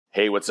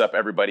Hey, what's up,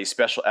 everybody?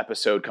 Special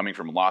episode coming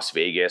from Las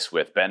Vegas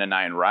with Ben and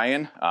I and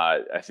Ryan.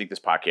 I think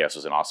this podcast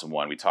was an awesome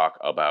one. We talk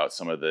about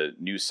some of the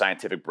new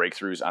scientific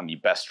breakthroughs on the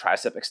best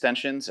tricep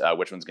extensions,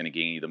 which one's going to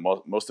gain you the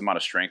most amount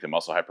of strength and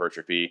muscle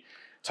hypertrophy.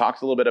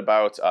 Talked a little bit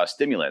about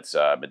stimulants,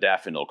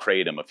 modafinil,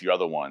 kratom, a few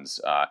other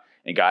ones,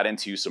 and got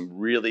into some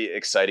really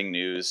exciting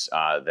news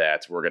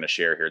that we're going to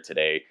share here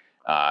today.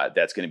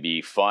 That's going to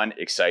be fun,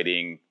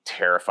 exciting,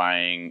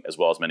 terrifying, as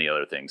well as many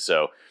other things.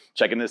 So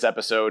check in this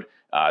episode.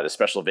 The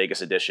special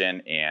Vegas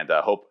edition, and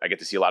hope I get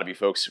to see a lot of you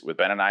folks with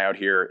Ben and I out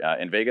here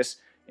in Vegas,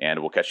 and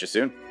we'll catch you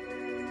soon.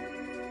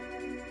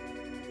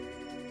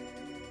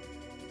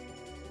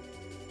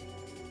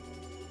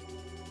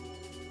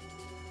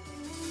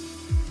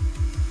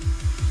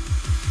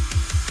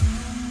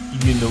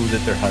 You know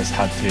that there has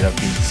had to have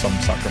been some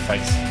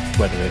sacrifice,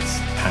 whether it's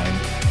time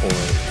or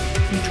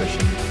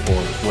nutrition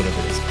or whatever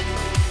it is.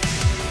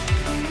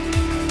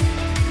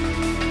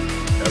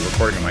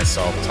 Recording of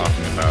myself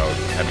talking about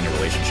having a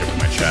relationship with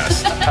my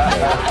chest.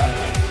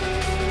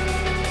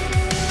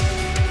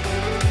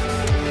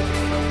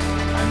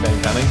 I'm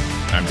Ben Canning.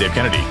 I'm Dave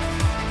Kennedy.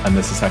 And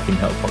this is Hacking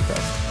Health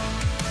Podcast.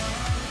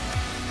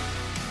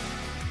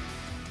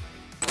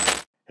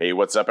 Hey,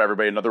 what's up,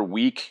 everybody? Another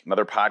week,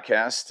 another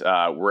podcast.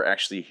 We're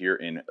actually here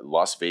in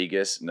Las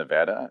Vegas,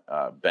 Nevada.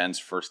 Ben's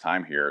first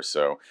time here,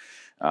 so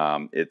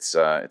it's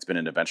been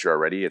an adventure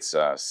already. It's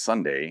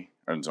Sunday.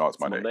 Or no,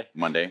 it's Monday.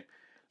 Monday.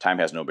 Time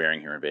has no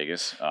bearing here in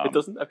Vegas. It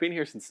doesn't. I've been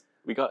here since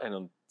we got in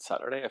on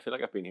Saturday. I feel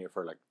like I've been here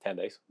for like 10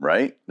 days.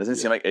 Right? Doesn't it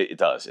seem like it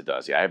does? It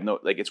does. Yeah, I have no,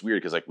 like, it's weird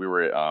because like we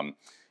were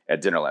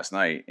at dinner last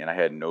night and I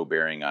had no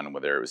bearing on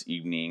whether it was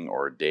evening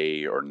or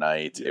day or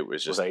night. It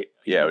was just, was I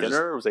eating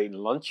dinner or was I eating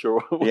lunch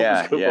or what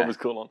was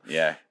going on?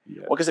 Yeah.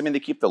 Well, because I mean,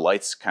 they keep the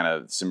lights kind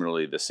of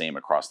similarly the same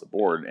across the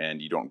board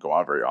and you don't go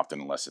out very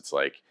often unless it's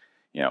like,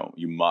 you know,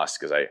 you must.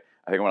 Because I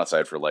think I went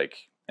outside for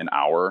like an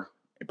hour,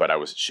 but I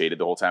was shaded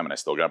the whole time and I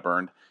still got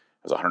burned.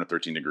 It was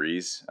 113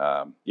 degrees.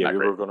 We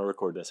were going to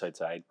record this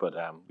outside, but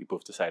we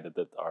both decided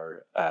that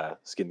our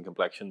skin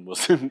complexion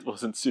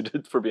wasn't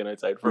suited for being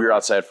outside. We were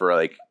outside for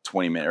like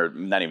 20 minutes, or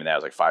not even that. It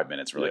was like 5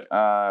 minutes. We're like,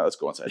 let's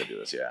go inside and do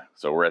this. Yeah.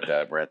 So we're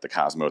at the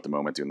Cosmo at the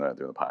moment doing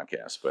the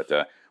podcast.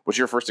 But what's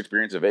your first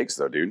experience of Vegas,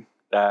 though, dude?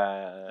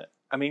 I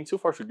mean, so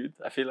far so good.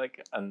 I feel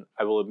like, and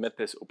I will admit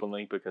this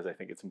openly because I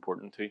think it's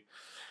important to.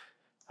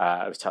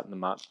 I was chatting to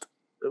Matt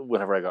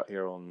whenever I got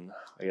here on,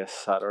 I guess,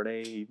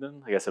 Saturday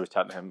evening. I guess I was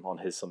chatting to him on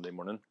his Sunday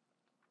morning,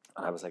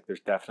 and I was like, there's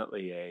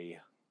definitely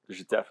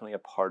a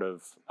part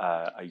of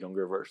a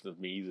younger version of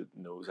me that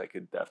knows I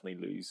could definitely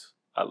lose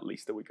at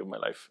least a week of my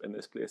life in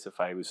this place if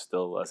I was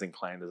still as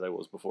inclined as I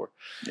was before.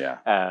 Yeah.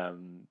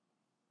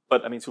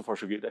 But I mean, so far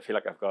so good. I feel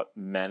like I've got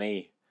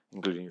many,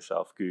 including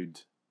yourself, good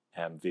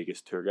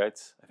Vegas tour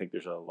guides. I think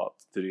there's a lot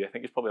to do. I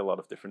think there's probably a lot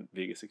of different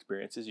Vegas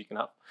experiences you can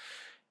have.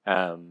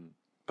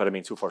 But I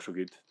mean, so far so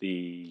good.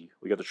 We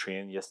got to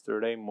train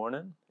yesterday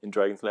morning in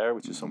Dragon's Lair,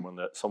 which is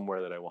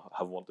somewhere that I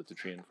have wanted to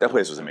train. That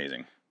place was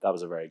amazing. That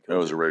was a very good. It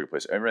was a really good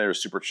place. Everybody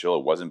was super chill.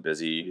 It wasn't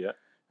busy.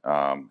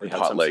 Yeah. We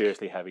had some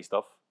seriously heavy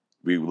stuff.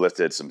 We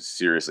lifted some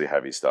seriously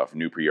heavy stuff.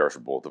 New PRs for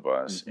both of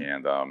us,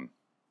 and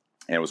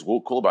it was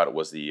cool about it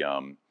was the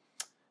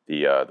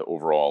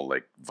overall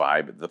like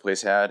vibe that the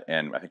place had,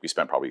 and I think we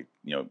spent probably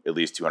at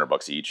least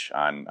 $200 each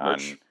on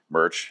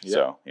merch. Yeah.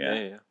 So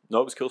yeah. No,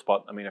 it was a cool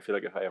spot. I mean, I feel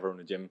like if I ever own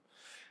a gym,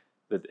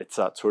 that it's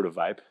that sort of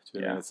vibe. Do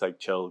you know what I mean? It's like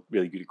chill,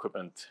 really good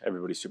equipment.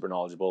 Everybody's super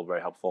knowledgeable,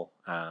 very helpful.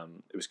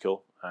 It was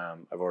cool.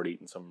 I've already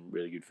eaten some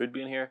really good food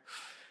being here.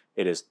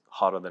 It is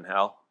hotter than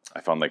hell.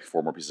 I found like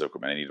 4 more pieces of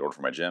equipment I need to order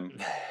for my gym.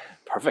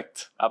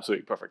 Perfect.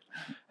 Absolutely perfect.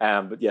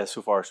 But yeah,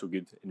 so far so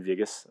good in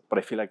Vegas. But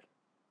I feel like,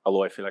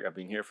 although I feel like I've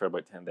been here for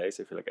about 10 days,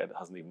 I feel like it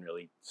hasn't even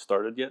really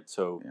started yet.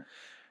 So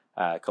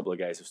a couple of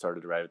guys have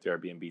started to arrive at the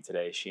Airbnb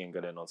today. Shane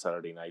got in on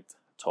Saturday night.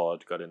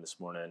 Todd got in this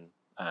morning.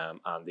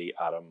 Andy,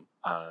 Adam,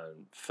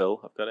 and Phil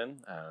have got in.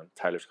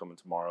 Tyler's coming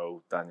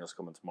tomorrow. Daniel's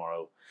coming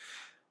tomorrow.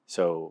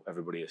 So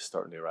everybody is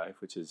starting to arrive,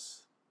 which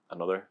is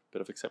another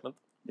bit of excitement.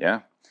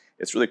 Yeah,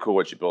 it's really cool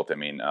what you built. I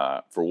mean,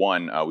 for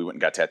one, we went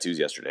and got tattoos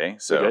yesterday.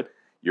 So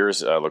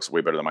yours looks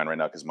way better than mine right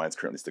now because mine's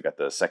currently still got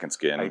the second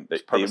skin.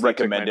 They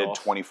recommended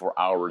 24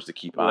 hours to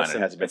keep on. It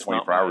hasn't been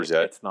 24 hours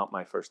yet. It's not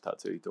my first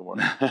tattoo. Don't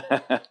worry.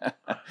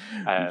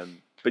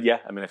 But yeah,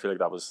 I mean, I feel like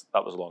that was a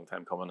long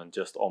time coming and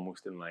just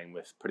almost in line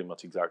with pretty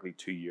much exactly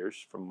 2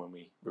 years from when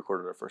we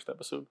recorded our first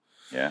episode.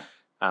 Yeah.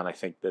 And I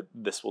think that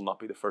this will not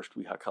be the first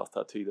We Hack Health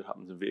tattoo that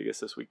happens in Vegas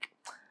this week.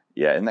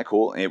 Yeah, isn't that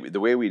cool? And the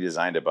way we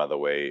designed it, by the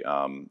way,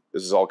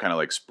 this is all kind of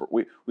like,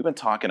 we've been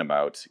talking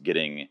about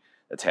getting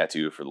a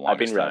tattoo for the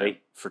longest time. I've been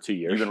ready for 2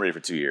 years. You've been ready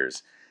for 2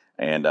 years.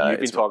 And you've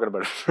been talking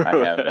about it. I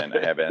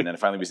have been. And then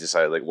finally we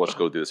decided, like, let's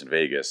go do this in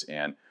Vegas.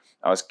 And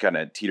I was kind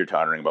of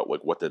teeter-tottering about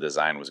like what the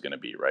design was going to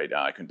be, right?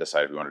 I couldn't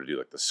decide if we wanted to do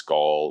like the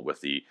skull with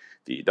the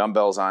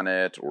dumbbells on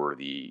it, or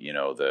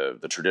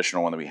the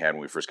traditional one that we had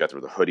when we first got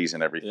there with the hoodies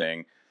and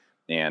everything.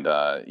 Yeah. And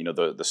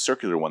the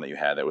circular one that you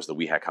had, that was the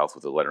We Hack Health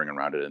with the lettering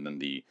around it, and then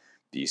the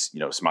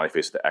smiley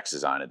face with the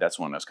X's on it. That's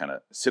one I was kind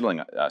of sitting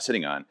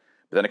on.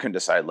 But then I couldn't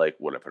decide, like,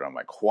 would I put it on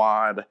my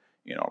quad,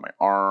 you know, my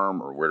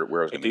arm, or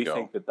where I was going to go. I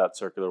do think that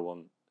circular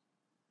one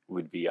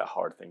would be a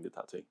hard thing to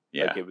tattoo.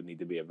 Yeah. Like, it would need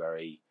to be a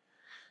very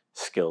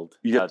skilled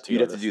you'd have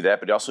tattoo to do that,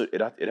 but also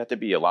it'd have to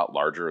be a lot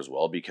larger as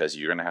well, because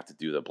you're going to have to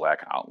do the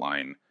black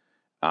outline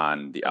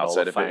on the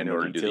outside of it in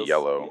order to do the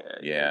yellow.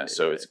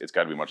 So it's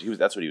got to be much.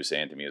 That's what he was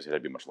saying to me, is it had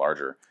to be much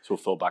larger. So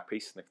full back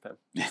piece next time.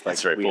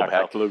 That's right, full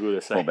back logo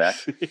this full back.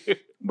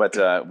 But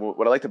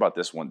what I liked about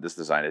this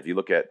design, if you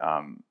look at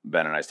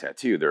Ben and I's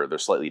tattoo, they're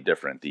slightly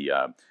different.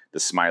 The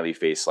smiley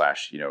face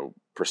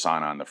 /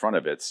 persona on the front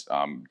of it's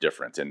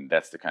different, and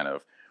that's to kind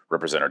of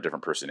represent our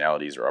different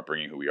personalities or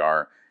upbringing, who we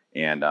are.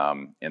 And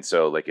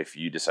so, like, if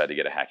you decide to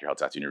get a hack your health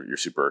tattoo, and you're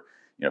super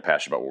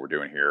passionate about what we're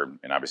doing here,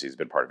 and obviously it's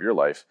been part of your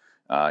life,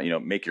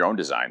 make your own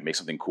design, make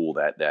something cool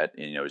that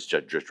is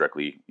just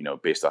directly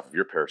based off of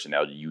your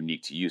personality,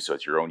 unique to you. So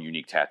it's your own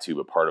unique tattoo,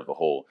 but part of the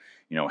whole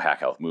hack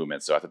health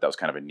movement. So I thought that was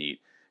kind of a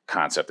neat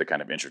concept to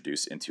kind of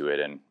introduce into it.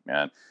 And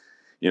man,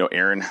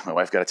 Erin, my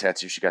wife, got a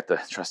tattoo. She got the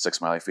trust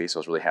smiley face. I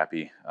was really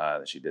happy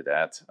that she did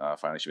that.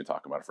 Finally, she's been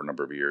talking about it for a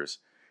number of years.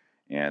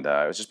 And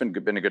it's just been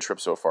a good trip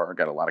so far.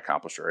 Got a lot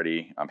accomplished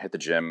already. Hit the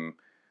gym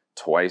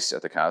twice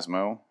at the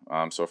Cosmo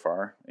so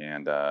far.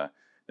 And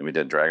then we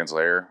did Dragon's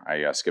Lair.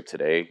 I skipped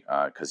today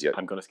because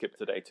I'm going to skip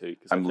today too.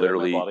 I'm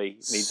literally my body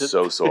needs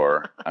so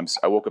sore.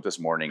 I woke up this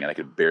morning and I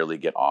could barely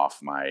get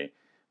off my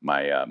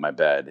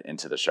bed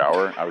into the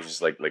shower. I was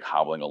just like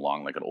hobbling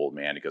along like an old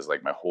man, because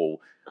like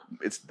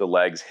it's the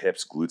legs,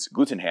 hips,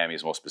 glutes and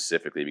hammies most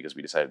specifically, because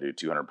we decided to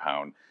do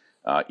 200-pound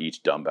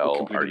each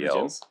dumbbell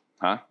RDLs.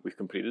 Huh? We've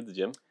completed the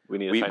gym. We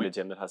need to find a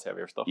gym that has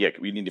heavier stuff. Yeah,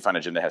 we need to find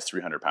a gym that has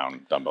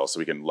 300-pound dumbbells so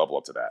we can level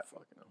up to that.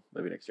 Fucking hell.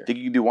 Maybe next year. Think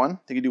you can do one?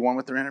 Think you do one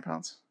with 300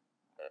 pounds?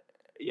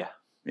 Yeah.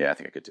 Yeah, I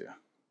think I could too.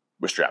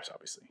 With straps,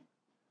 obviously.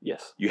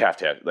 Yes. You have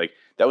to have,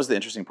 that was the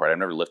interesting part. I've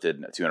never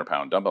lifted a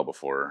 200-pound dumbbell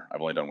before. I've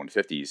only done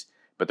 150s.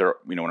 But they're,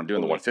 when I'm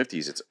doing the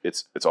 150s,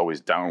 it's always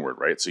downward,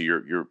 right? So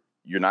you're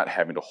not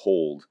having to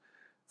hold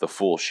the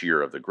full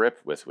shear of the grip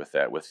with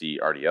the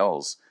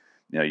RDLs.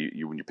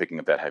 You when you're picking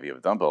up that heavy of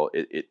a dumbbell,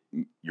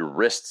 your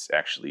wrists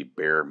actually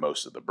bear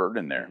most of the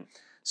burden there. Mm-hmm.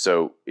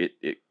 So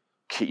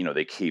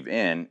they cave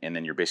in, and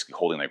then you're basically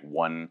holding like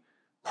one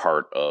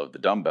part of the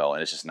dumbbell,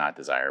 and it's just not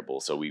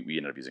desirable. So we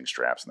ended up using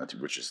straps, and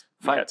which is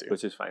fine.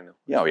 Which is fine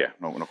though. Yeah,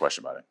 no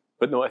question about it.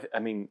 But no, I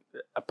mean,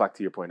 back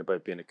to your point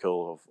about being a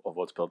cool of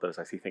what's built. I was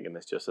actually thinking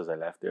this just as I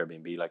left the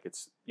Airbnb. Like,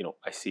 it's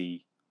I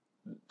see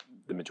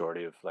the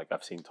majority of, like,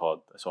 I've seen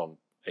Todd. I saw him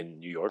in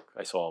New York.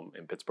 I saw him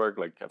in Pittsburgh.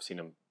 Like, I've seen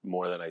him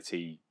more than I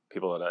see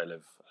people that I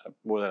live,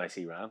 more than I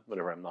see Ryan,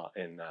 whenever I'm not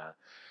in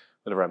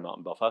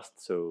Belfast.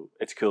 So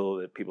it's cool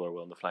that people are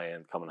willing to fly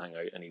in, come and hang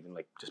out, and even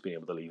like just being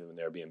able to leave them in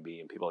their Airbnb,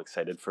 and people are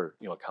excited for,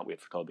 I can't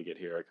wait for Todd to get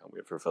here. I can't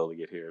wait for Phil to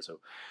get here. So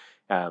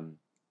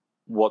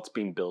what's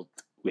being built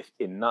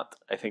within that,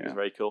 I think, is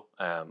very cool.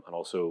 And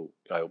also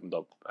I opened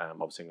up,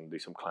 obviously I'm going to do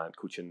some client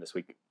coaching this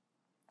week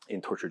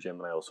in Torture Gym,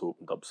 and I also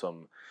opened up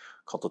some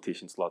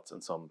consultation slots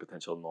and some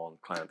potential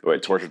non-client.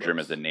 Wait, Torture Gym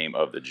is the name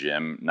of the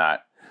gym,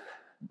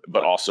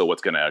 but also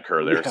what's going to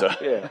occur there.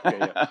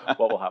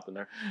 What will happen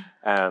there?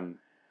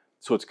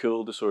 So it's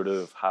cool to sort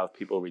of have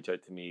people reach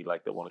out to me,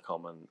 like, that want to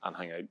come and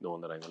hang out,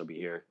 knowing that I'm going to be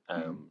here,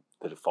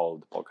 that have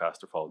followed the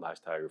podcast or followed the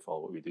hashtag or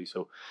follow what we do.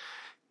 So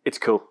it's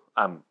cool.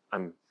 I'm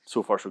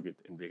so far so good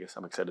in Vegas.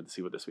 I'm excited to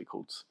see what this week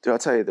holds. Dude, I'll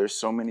tell you, there's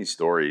so many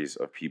stories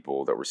of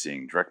people that we're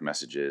seeing, direct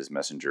messages,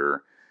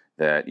 Messenger,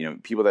 that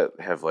people that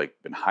have like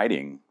been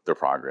hiding their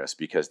progress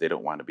because they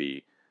don't want to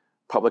be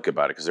public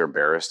about it, because they're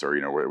embarrassed, or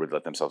where it would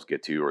let themselves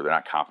get to, or they're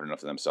not confident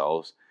enough in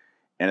themselves.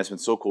 And it's been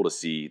so cool to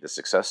see the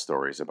success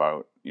stories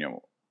about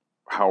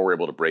how we're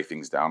able to break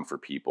things down for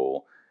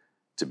people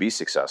to be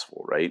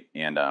successful, right?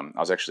 And I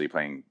was actually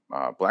playing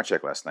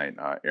blackjack last night.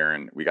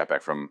 Aaron, we got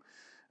back from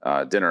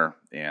dinner,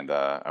 and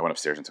I went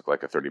upstairs and took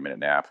like a 30-minute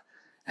nap,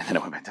 and then I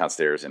went back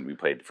downstairs and we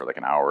played for like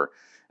an hour,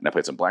 and I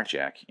played some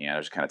blackjack, and I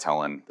was kind of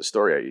telling the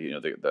story.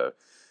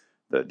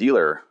 The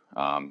dealer,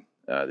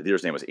 the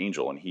dealer's name was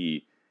Angel, and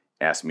he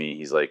asked me,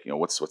 he's like,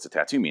 what's the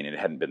tattoo mean? And it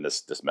hadn't been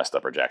this messed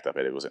up or jacked up.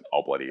 It wasn't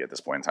all bloody at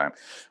this point in time.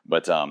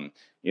 But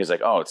he was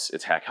like, oh,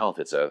 it's hack health.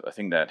 It's a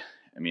thing that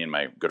me and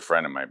my good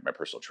friend and my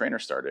personal trainer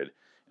started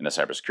in the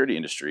cybersecurity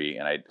industry.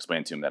 And I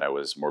explained to him that I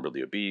was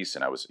morbidly obese,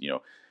 and I was,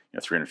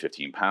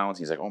 315 pounds.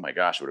 He's like, oh my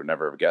gosh, I would have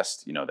never have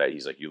guessed, that.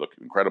 He's like, you look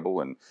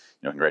incredible, and,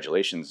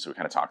 congratulations. So we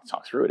kind of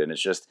talk through it. And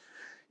it's just,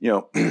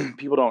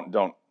 people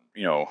don't,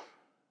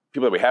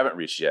 people that we haven't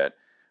reached yet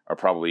are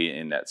probably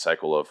in that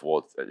cycle of,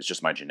 well, it's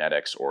just my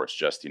genetics, or it's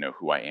just,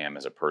 who I am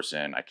as a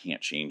person. I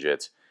can't change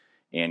it.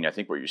 And I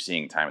think what you're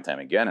seeing time and time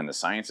again, and the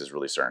science is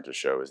really starting to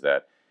show, is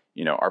that,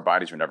 our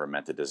bodies were never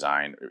meant to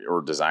designed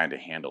to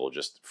handle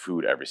just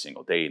food every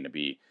single day and to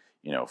be,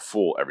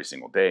 full every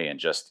single day, and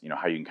just,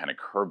 how you can kind of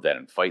curb that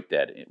and fight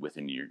that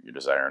within your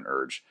desire and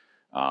urge.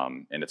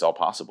 And it's all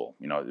possible.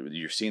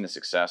 You're seeing the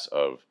success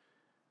of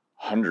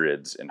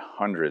hundreds and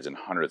hundreds and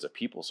hundreds of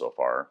people so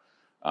far.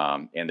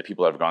 And the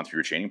people that have gone through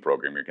your training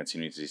program, you're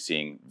continuing to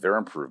seeing their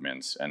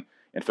improvements. And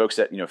and folks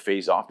that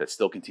phase off that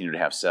still continue to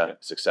have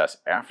success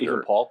after.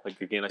 Even Paul,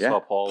 like again, I saw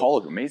Paul. Paul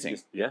looked amazing.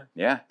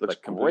 Yeah, looks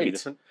like completely great.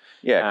 different.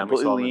 Yeah,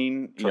 completely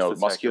lean.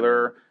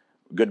 Muscular,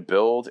 good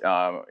build.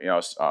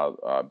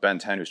 Ben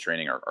 10, who's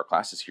training our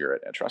classes here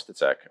at Trusted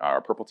Tech,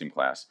 our Purple Team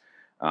class.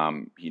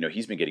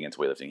 He's been getting into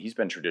weightlifting. He's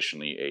been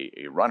traditionally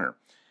a runner.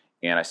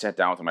 And I sat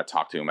down with him, I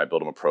talked to him, I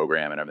built him a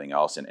program and everything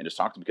else, and just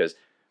talked to him because,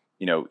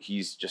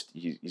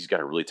 he's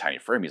got a really tiny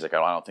frame. He's like,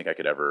 I don't think I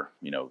could ever,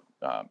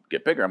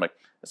 get bigger. I'm like,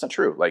 that's not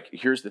true. Like,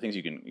 here's the things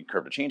you can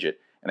curve to change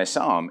it. And I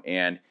saw him,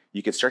 and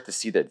you could start to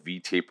see that V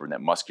taper and that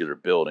muscular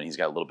build, and he's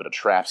got a little bit of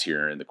traps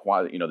here, and the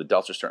quad, the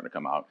delts are starting to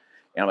come out.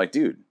 And I'm like,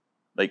 dude,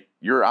 like,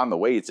 you're on the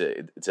way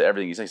to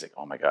everything. He's like,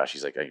 oh my gosh.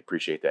 He's like, I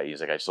appreciate that.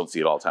 He's like, I just don't see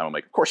it all the time. I'm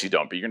like, of course you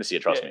don't, but you're going to see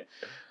it. Trust me.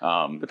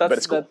 But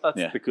it's cool.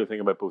 That's the cool thing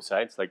about both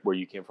sides, like where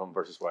you came from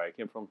versus where I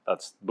came from.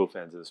 That's both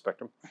ends of the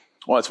spectrum.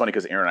 Well, it's funny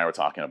because Aaron and I were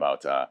talking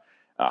about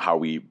how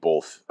we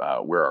both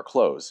wear our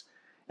clothes.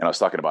 And I was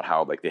talking about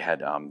how like they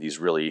had these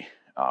really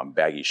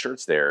baggy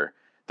shirts there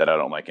that I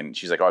don't like. And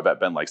she's like, oh, I bet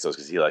Ben likes those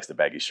because he likes the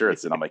baggy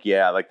shirts. And I'm like,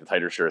 yeah, I like the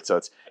tighter shirts. So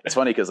it's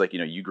funny because like,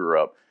 you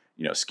grew up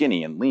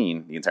skinny and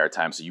lean the entire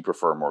time. So you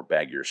prefer more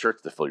baggier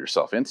shirts to fill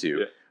yourself into.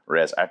 Yeah.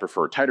 Whereas I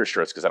prefer tighter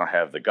shirts because I don't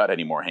have the gut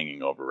anymore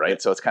hanging over, right? Yeah.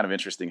 So it's kind of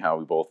interesting how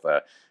we both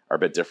are a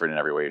bit different in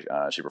every way,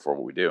 shape, or form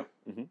what we do.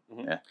 Mm-hmm, mm-hmm.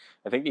 Yeah.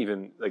 I think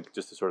even like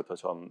just to sort of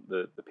touch on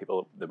the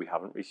people that we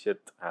haven't reached yet,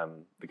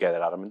 the guy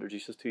that Adam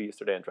introduced us to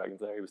yesterday in Dragon's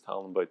Lair, he was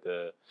telling about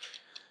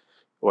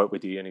what we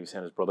do, and he was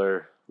saying his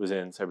brother was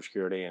in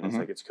cybersecurity, and it's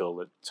like it's cool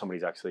that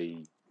somebody's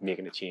actually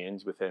making a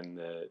change within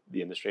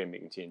the industry and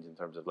making change in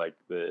terms of like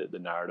the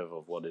narrative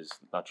of what is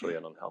naturally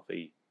an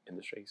unhealthy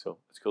industry. So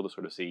it's cool to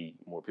sort of see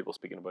more people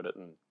speaking about it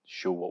and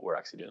show what we're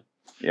actually doing.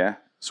 Yeah.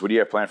 So what do you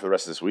have planned for the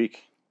rest of this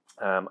week?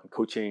 I'm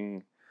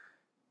coaching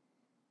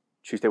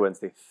Tuesday,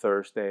 Wednesday,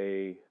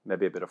 Thursday,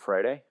 maybe a bit of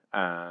Friday,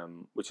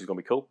 which is going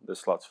to be cool. The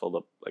slot's filled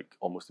up like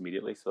almost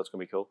immediately, so that's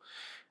going to be cool.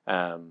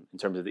 In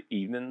terms of the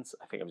evenings,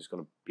 I think I'm just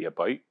going to be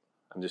about.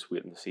 I'm just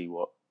waiting to see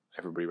what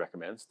everybody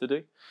recommends to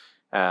do.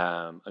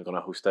 I'm going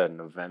to host an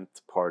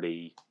event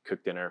party,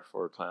 cook dinner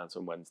for clients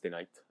on Wednesday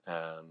night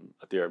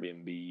at the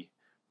Airbnb.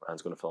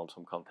 Ryan's going to film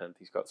some content.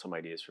 He's got some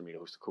ideas for me to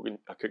host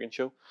a cooking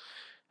show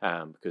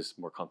because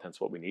more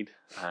content's what we need.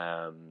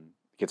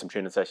 Get some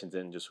training sessions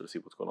in, just sort of see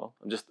what's going on.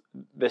 I'm just,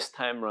 this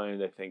time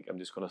round, I think I'm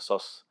just going to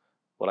suss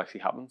what actually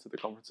happens at the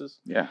conferences.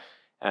 Yeah.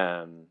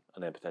 And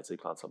then potentially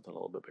plan something a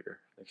little bit bigger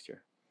next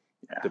year,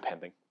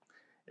 depending.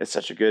 It's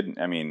such a good,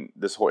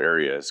 this whole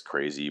area is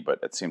crazy,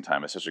 but at the same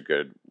time, it's such a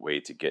good way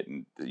to get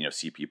and,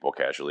 see people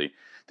casually.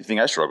 The thing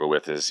I struggle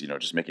with is,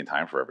 just making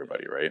time for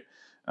everybody, right?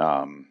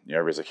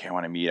 Everybody's like, hey, I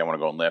want to meet, I want to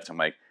go and lift. I'm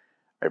like,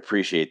 I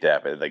appreciate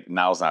that, but like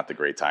now's not the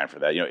great time for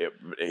that.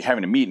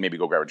 Having to meet, maybe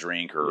go grab a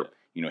drink or,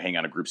 hang out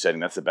in a group setting.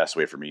 That's the best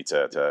way for me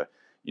to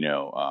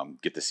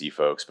get to see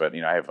folks. But,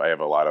 I have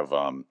a lot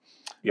of,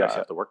 you actually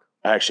have to work.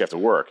 I actually have to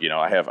work.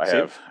 I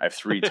have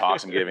 3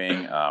 talks I'm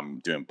giving,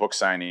 doing book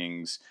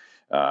signings,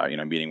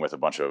 meeting with a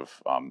bunch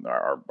of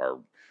our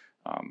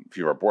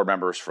few of our board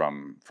members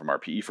from our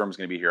PE firm is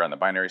going to be here on the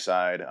binary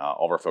side.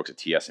 All of our folks at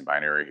TS and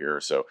binary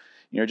here. So,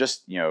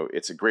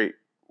 it's a great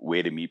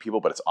way to meet people,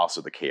 but it's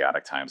also the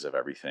chaotic times of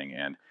everything.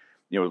 And,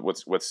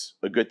 what's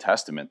a good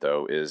testament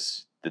though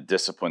is the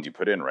disciplines you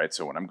put in, right?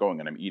 So when I'm going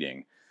and I'm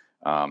eating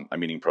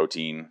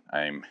protein,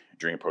 I'm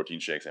drinking protein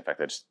shakes. In fact,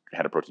 I just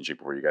had a protein shake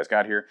before you guys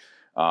got here.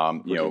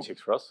 Protein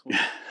shakes for us?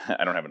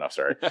 I don't have enough,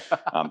 sorry.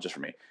 Just for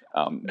me.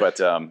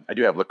 But I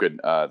do have liquid,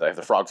 I have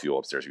the frog fuel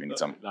upstairs if you need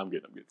some. I'm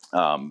good.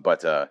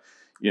 But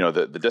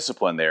the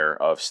discipline there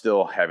of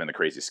still having the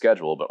crazy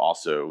schedule, but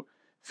also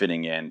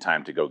fitting in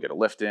time to go get a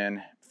lift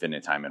in,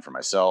 fitting time in for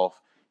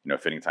myself,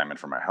 fitting time in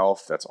for my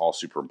health. That's all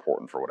super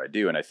important for what I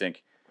do. And I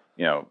think,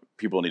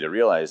 people need to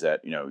realize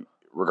that,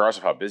 regardless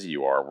of how busy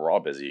you are, we're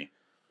all busy.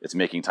 It's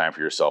making time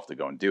for yourself to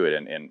go and do it.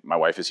 And my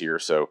wife is here.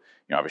 So,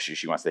 obviously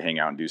she wants to hang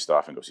out and do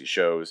stuff and go see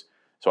shows.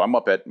 So I'm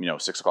up at,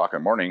 6 o'clock in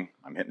the morning,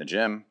 I'm hitting the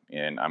gym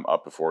and I'm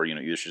up before,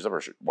 either she's up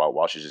or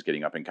while she's just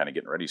getting up and kind of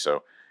getting ready.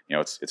 So,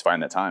 it's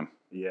finding that time.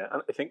 Yeah.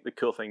 And I think the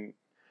cool thing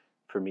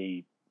for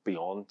me,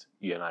 beyond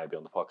you and I,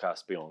 beyond the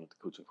podcast, beyond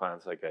coaching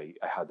clients, like I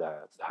had the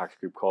Hacks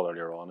group call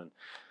earlier on, and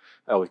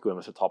I always go in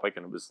with a topic,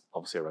 and it was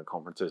obviously around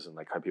conferences and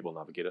like how people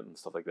navigate it and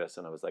stuff like this.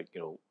 And I was like,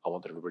 I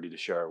wanted everybody to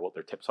share what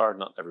their tips are.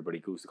 Not everybody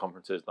goes to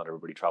conferences, not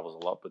everybody travels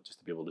a lot, but just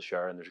to be able to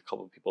share. And there's a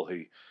couple of people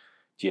who,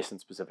 Jason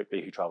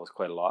specifically, who travels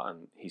quite a lot,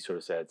 and he sort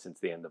of said since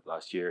the end of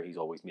last year, he's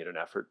always made an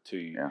effort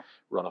to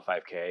run a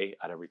 5K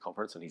at every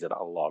conference, and he's at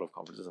a lot of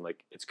conferences. And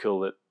like, it's cool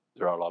that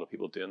there are a lot of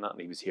people doing that.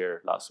 And he was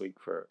here last week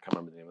for, I can't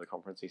remember the name of the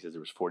conference. He says there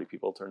was 40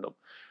 people turned up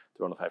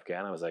to run a 5K,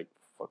 and I was like,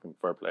 fucking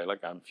fair play. Like,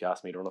 if you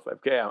ask me to run a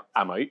 5K,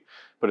 I'm out.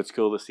 But it's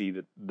cool to see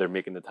that they're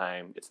making the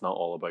time. It's not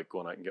all about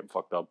going out and getting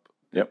fucked up.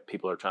 Yep.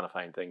 People are trying to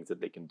find things that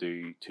they can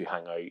do to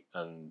hang out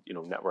and,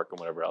 network and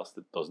whatever else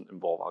that doesn't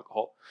involve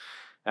alcohol.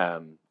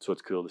 So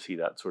it's cool to see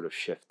that sort of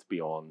shift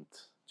beyond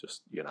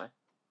just you and I.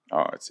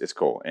 Oh, it's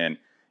cool. And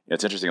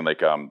it's interesting.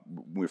 Like, when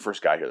we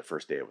first got here, the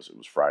first day, it was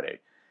Friday.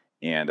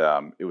 And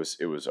it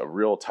was a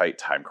real tight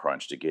time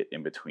crunch to get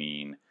in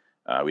between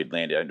We'd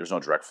landed. There's no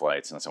direct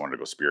flights unless I wanted to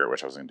go Spirit,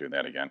 which I wasn't doing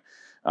that again.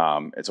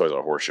 It's always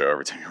a horse show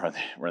every time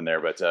we're in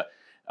there. But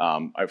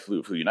I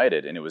flew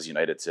United, and it was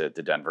United to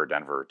Denver,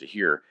 Denver to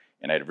here.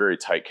 And I had a very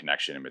tight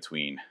connection in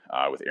between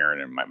with Aaron,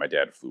 and my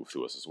dad flew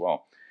us as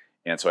well.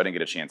 And so I didn't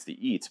get a chance to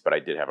eat, but I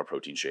did have a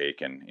protein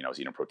shake, and I was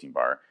eating a protein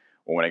bar.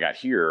 Well, when I got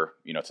here,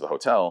 to the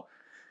hotel,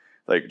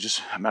 like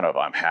just amount of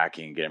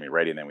hacking, getting me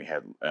ready, and then we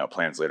had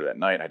plans later that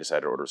night. I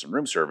decided to order some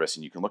room service,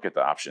 and you can look at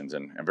the options.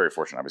 And I'm very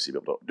fortunate, obviously,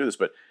 to be able to do this.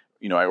 But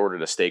I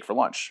ordered a steak for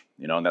lunch,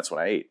 and that's what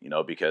I ate,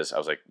 because I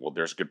was like, well,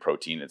 there's good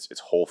protein. It's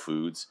whole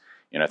foods.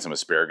 I had some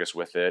asparagus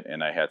with it,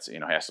 and I had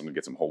I asked them to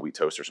get some whole wheat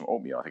toast or some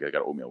oatmeal. I think I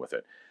got oatmeal with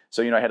it.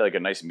 So I had like a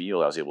nice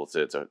meal I was able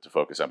to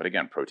focus on. But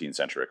again, protein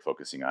centric,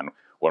 focusing on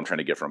what I'm trying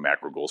to get from a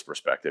macro goals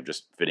perspective,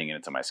 just fitting it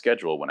into my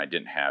schedule when I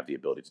didn't have the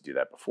ability to do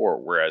that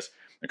before. Whereas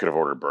I could have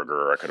ordered a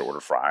burger, or I could have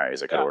ordered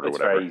fries, I could order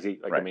whatever. It's very easy.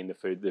 Like, right. The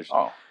food, it's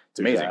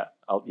amazing.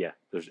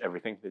 There's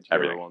everything that you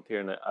ever want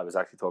here. And I was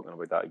actually talking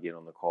about that again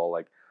on the call.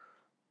 Like,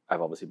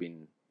 I've obviously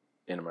been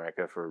in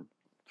America for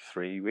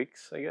 3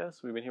 weeks, I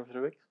guess. We've been here for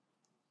 3 weeks.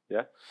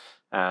 Yeah.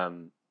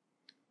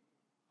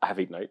 I have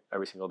eaten out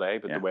every single day,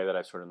 but the way that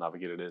I've sort of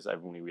navigated is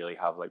I've only really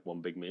have like one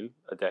big meal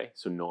a day.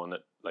 So knowing that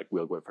like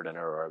we'll go out for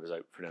dinner, or I was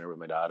out for dinner with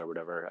my dad or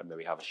whatever, and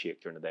maybe have a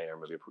shake during the day or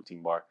maybe a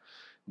protein bar,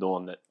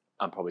 knowing that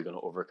I'm probably going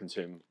to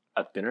overconsume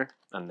at dinner.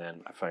 And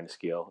then I found a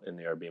scale in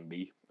the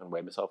Airbnb and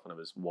weighed myself, and I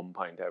was 1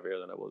 pound heavier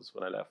than I was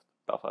when I left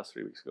Belfast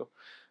 3 weeks ago.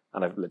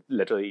 And I've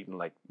literally eaten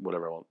like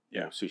whatever I want.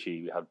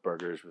 Sushi, we had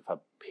burgers, we've had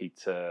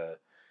pizza,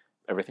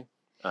 everything.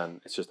 And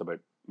it's just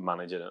about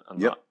managing it and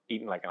not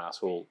eating like an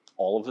asshole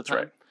all of the time.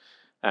 Right.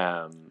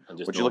 And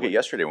just what you look at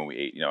yesterday when we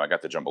ate, I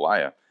got the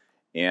jambalaya,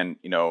 and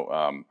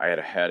I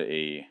had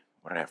a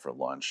what did I have for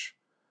lunch?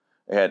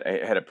 I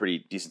had a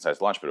pretty decent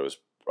sized lunch, but it was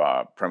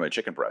primarily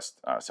chicken breast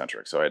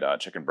centric. So I had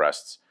chicken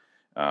breasts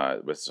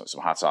with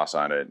some hot sauce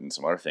on it and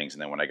some other things.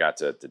 And then when I got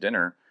to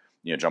dinner,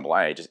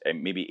 jambalaya, I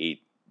maybe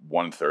ate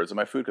 1/3 of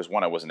my food because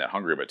one, I wasn't that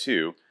hungry, but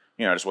two,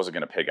 I just wasn't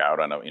going to pig out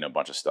on a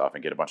bunch of stuff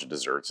and get a bunch of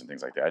desserts and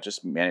things like that.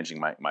 Just managing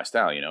my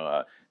style.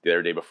 The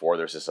other day before,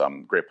 there's this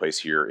great place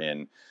here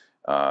in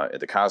at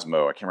the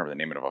Cosmo. I can't remember the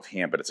name of it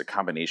offhand, but it's a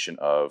combination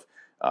of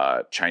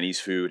Chinese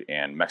food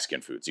and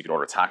Mexican food. So you can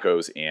order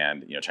tacos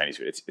and Chinese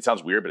food. It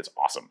sounds weird, but it's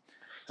awesome.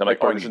 So I'm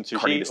like,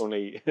 sushi,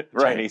 only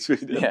Chinese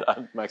food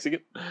and Mexican.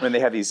 And they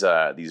have these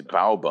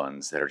bao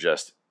buns that are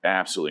just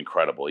absolutely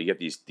incredible. You get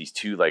these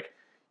two like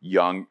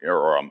young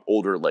or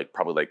older, like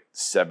probably like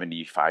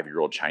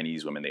 75-year-old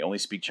Chinese women. They only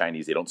speak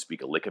Chinese. They don't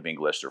speak a lick of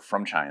English. They're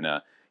from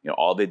China.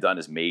 All they've done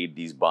is made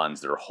these buns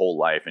their whole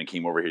life and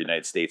came over here to the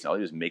United States, and all they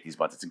do is make these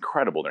buns. It's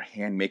incredible. They're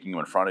hand making them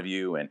in front of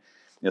you, and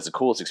it's the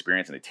coolest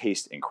experience, and they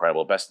taste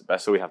incredible. Best.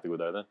 So we have to go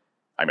there then?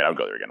 I mean, I would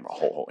go there again,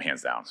 whole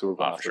hands down. So we're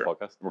going after the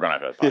podcast? We're going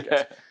after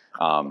the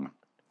podcast.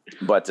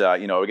 But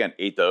again,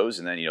 ate those,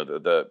 and then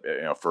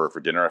for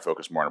dinner I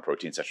focus more on a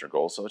protein centric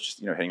goal. So it's just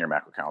hitting your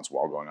macro counts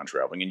while going on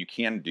traveling, and you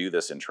can do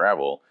this in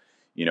travel,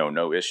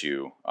 no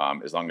issue,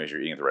 as long as you're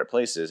eating at the right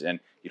places,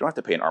 and you don't have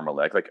to pay an arm or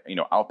leg. Like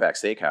Outback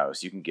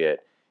Steakhouse, you can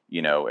get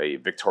a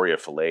Victoria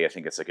filet. I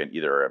think it's like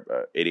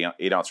either a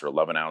 8 ounce or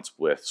 11 ounce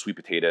with sweet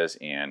potatoes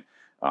and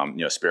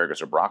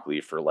asparagus or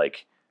broccoli for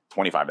like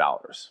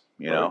 $25.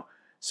 Right.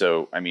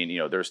 So I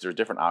mean there's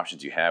different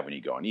options you have when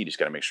you go and eat. You just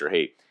got to make sure,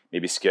 hey,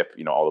 maybe skip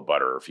all the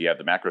butter. Or if you have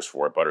the macros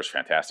for it, butter's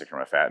fantastic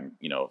from a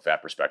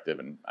fat perspective,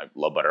 and I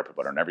love butter. I put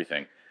butter on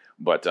everything.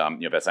 But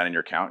if that's not in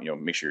your count,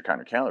 make sure you're counting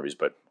your calories.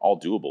 But all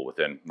doable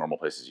within normal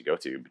places you go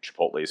to.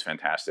 Chipotle is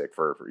fantastic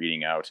for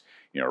eating out.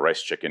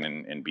 Rice, chicken,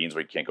 and beans.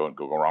 We can't go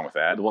wrong with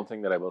that. The one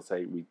thing that I will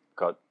say, we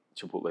got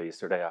Chipotle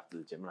yesterday after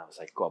the gym, and I was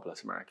like, God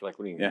bless America. Like,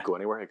 when you go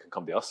anywhere, it can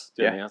come to us.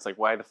 Do you know what I mean? It's like,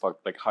 why the fuck?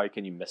 Like, how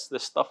can you miss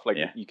this stuff? Like,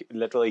 you can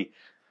literally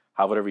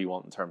have whatever you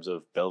want in terms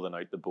of building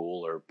out the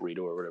bowl or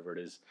burrito or whatever it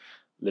is.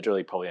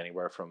 Literally, probably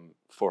anywhere from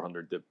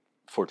 400 to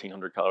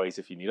 1,400 calories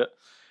if you need it.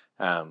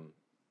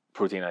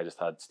 Protein, I just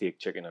had steak,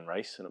 chicken, and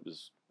rice, and it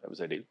was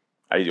ideal.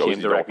 I always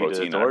do double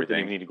protein and everything. Didn't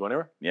even need to go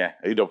anywhere. Yeah,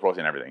 I do double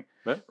protein and everything.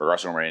 Right.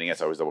 Regardless of what I'm eating,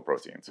 it's always double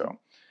protein. So,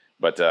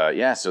 but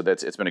so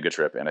it's been a good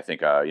trip, and I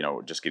think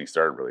just getting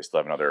started. Really, still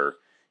have another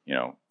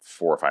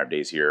 4 or 5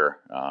 days here.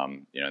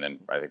 And then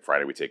I think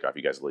Friday we take off.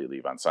 You guys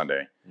leave on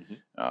Sunday,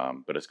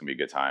 but it's gonna be a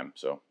good time.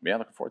 So yeah,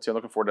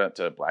 looking forward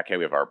to Blackhead.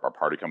 We have our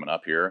party coming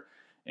up here,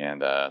 and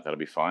that'll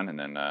be fun. And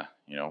then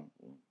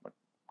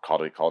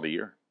call it a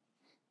year.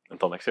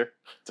 Until next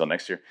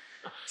year.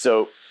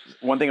 So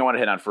one thing I want to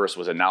hit on first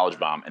was a knowledge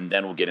bomb, and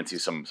then we'll get into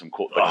some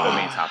cool, the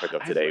main topic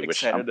of today,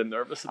 which I'm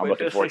nervous about. I'm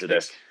looking forward to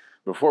this.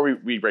 Before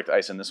we break the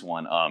ice on this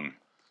one,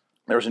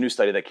 there was a new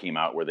study that came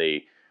out where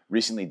they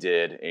recently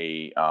did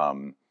a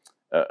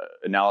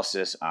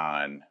analysis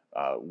on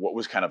what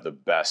was kind of the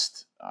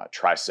best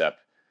tricep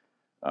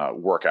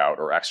workout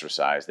or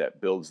exercise that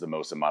builds the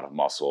most amount of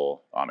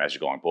muscle as you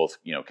go on, both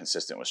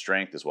consistent with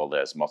strength as well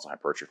as muscle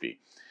hypertrophy.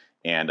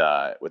 And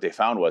what they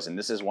found was, and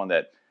this is one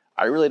that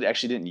I really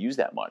actually didn't use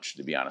that much,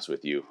 to be honest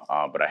with you,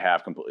 but I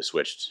have completely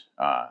switched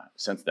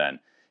since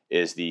then,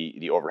 is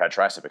the overhead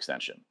tricep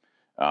extension.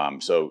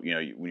 So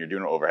when you're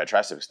doing an overhead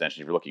tricep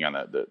extension, if you're looking on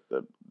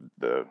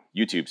the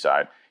YouTube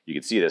side, you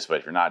can see this. But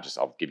if you're not,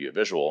 I'll give you a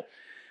visual.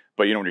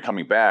 But when you're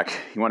coming back,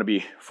 you want to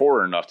be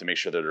forward enough to make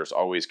sure that there's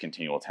always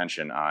continual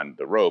tension on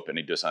the rope, and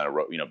you do this on a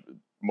rope.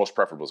 Most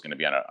preferable is going to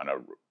be on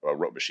a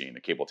rope machine,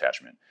 a cable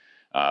attachment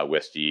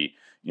with the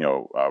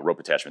rope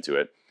attachment to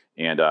it.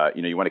 And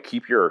you want to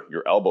keep your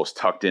elbows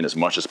tucked in as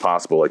much as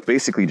possible, like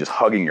basically just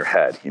hugging your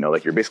head.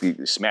 Like you're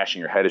basically smashing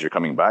your head as you're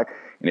coming back,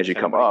 and as you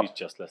come up. Who's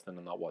just listening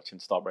and not watching,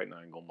 stop right now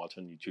and go and watch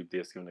on YouTube.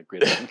 Dave's giving a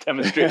great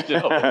demonstration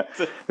of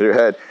it. Your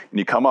head, and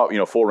you come up,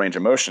 full range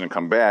of motion, and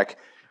come back.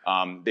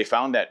 They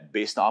found that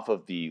based off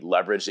of the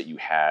leverage that you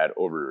had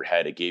over your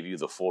head, it gave you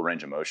the full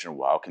range of motion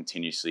while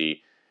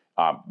continuously,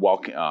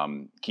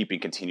 keeping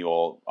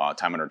continual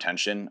time under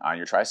tension on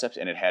your triceps,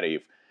 and it had a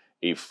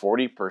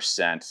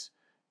 40%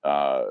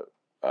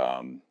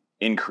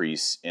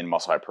 increase in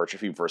muscle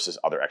hypertrophy versus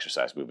other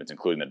exercise movements,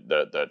 including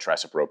the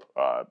tricep rope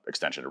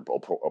extension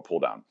or pull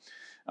down.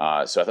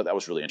 So I thought that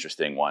was really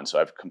interesting one. So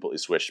I've completely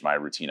switched my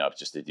routine up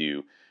just to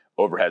do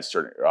overheads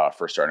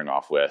first starting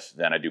off with,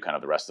 then I do kind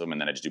of the rest of them,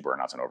 and then I just do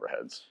burnouts and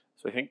overheads.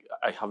 So I think,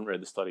 I haven't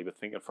read the study, but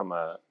thinking from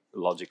a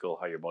logical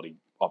how your body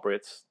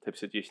operates type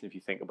situation, if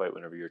you think about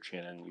whenever you're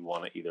training, you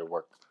want to either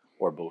work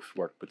or both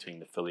work between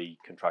the fully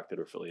contracted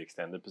or fully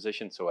extended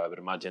position. So I would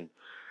imagine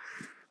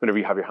whenever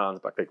you have your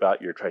hands back like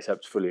that, your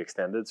triceps fully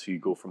extended. So you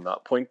go from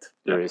that point,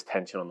 there is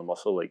tension on the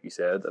muscle, like you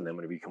said, and then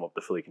whenever you come up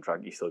to fully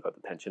contracted, you still got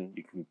the tension.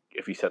 You can,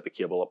 if you set the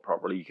cable up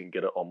properly, you can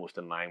get it almost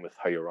in line with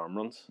how your arm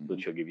runs,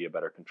 which will give you a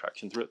better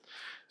contraction through it.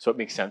 So it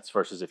makes sense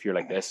versus if you're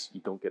like this,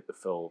 you don't get the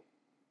full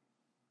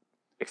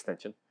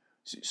extension.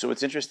 So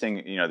it's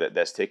interesting,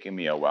 that's taken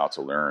me a while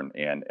to learn.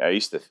 And I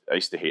used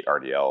to hate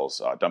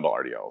RDLs, dumbbell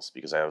RDLs,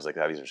 because I was like,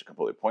 these are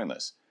completely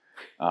pointless.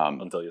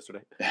 Until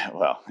yesterday.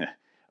 Well,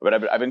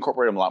 but I've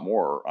incorporated them a lot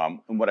more.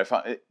 And what I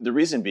found, the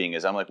reason being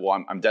is I'm like,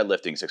 well, I'm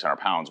deadlifting 600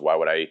 pounds. Why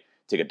would I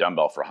take a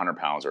dumbbell for 100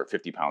 pounds or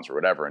 50 pounds or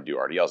whatever and do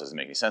RDLs? It doesn't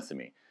make any sense to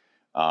me.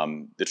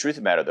 The truth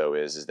of the matter, though,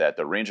 is that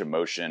the range of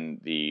motion,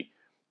 the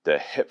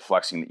hip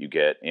flexing that you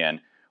get,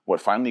 and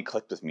what finally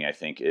clicked with me, I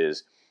think,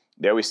 is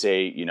they always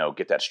say,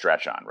 get that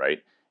stretch on,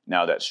 right?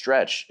 Now that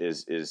stretch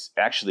is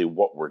actually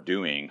what we're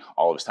doing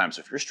all of this time. So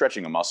if you're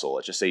stretching a muscle,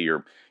 let's just say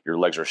your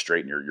legs are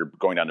straight and you're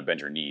going down to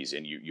bend your knees,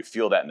 and you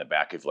feel that in the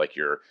back of like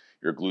your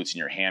glutes and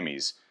your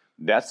hammies,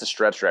 that's the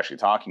stretch you're actually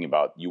talking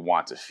about. You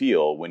want to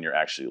feel when you're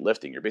actually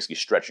lifting. You're basically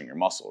stretching your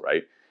muscle,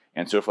 right?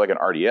 And so for like an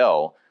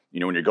RDL,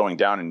 when you're going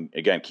down and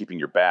again keeping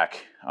your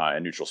back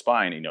and neutral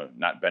spine,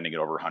 not bending it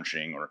over,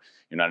 hunching, or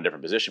you're not in a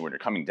different position. When you're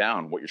coming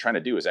down, what you're trying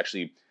to do is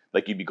actually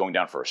like you'd be going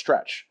down for a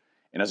stretch.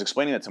 And I was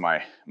explaining that to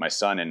my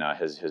son, and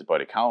his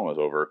buddy Colin was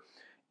over,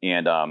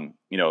 and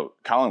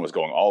Colin was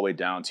going all the way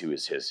down to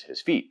his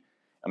feet.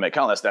 I'm like,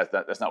 Colin,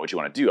 that's not what you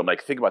want to do. I'm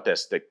like, think about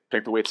this: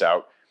 take the weights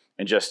out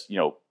and just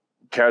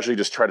casually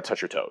just try to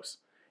touch your toes.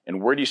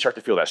 And where do you start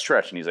to feel that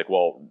stretch? And he's like,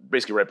 well,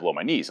 basically right below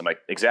my knees. I'm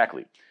like,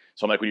 exactly.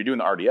 So I'm like, when you're doing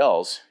the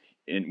RDLs,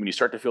 and when you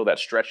start to feel that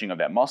stretching of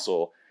that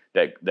muscle,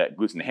 that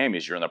glutes and the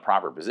hammies, you're in the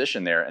proper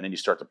position there, and then you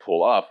start to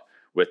pull up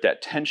with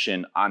that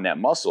tension on that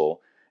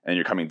muscle. And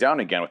you're coming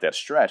down again with that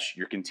stretch,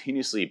 you're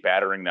continuously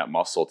battering that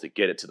muscle to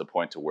get it to the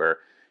point to where,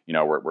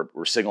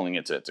 we're signaling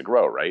it to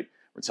grow, right?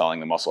 We're telling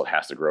the muscle it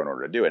has to grow in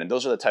order to do it. And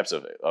those are the types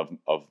of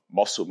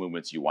muscle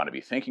movements you want to be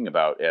thinking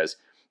about as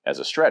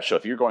a stretch. So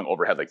if you're going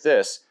overhead like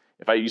this,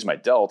 if I use my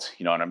delt,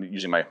 and I'm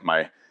using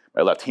my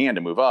left hand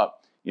to move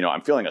up,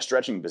 I'm feeling a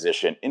stretching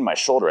position in my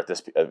shoulder at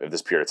this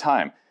period of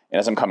time.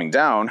 And as I'm coming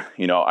down,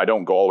 I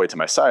don't go all the way to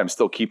my side. I'm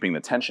still keeping the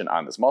tension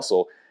on this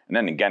muscle, and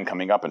then again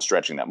coming up and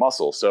stretching that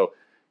muscle. So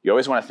you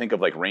always want to think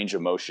of like range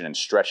of motion and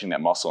stretching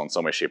that muscle in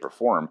some way, shape, or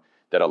form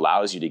that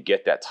allows you to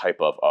get that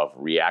type of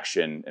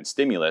reaction and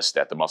stimulus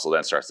that the muscle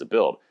then starts to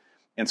build.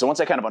 And so once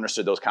I kind of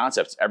understood those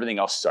concepts, everything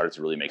else started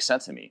to really make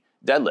sense to me.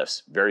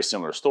 Deadlifts, very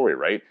similar story,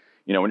 right?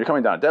 When you're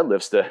coming down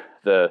deadlifts,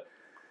 the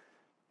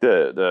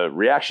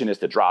reaction is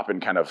to drop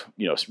and kind of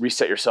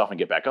reset yourself and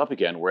get back up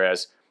again.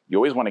 Whereas you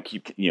always want to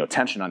keep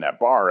tension on that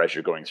bar as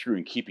you're going through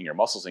and keeping your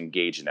muscles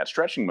engaged in that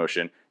stretching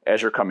motion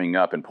as you're coming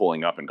up and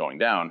pulling up and going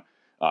down.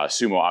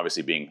 Sumo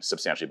obviously being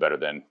substantially better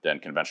than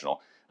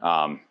conventional.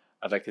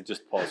 I'd like to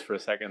just pause for a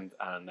second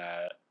and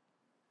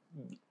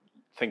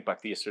think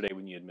back to yesterday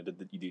when you admitted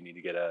that you do need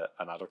to get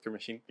an adductor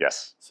machine.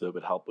 Yes. So it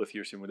would help with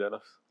your sumo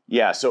deadlifts.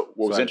 Yeah. So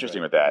what was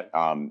interesting with that,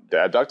 the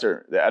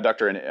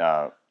adductor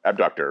and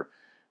abductor,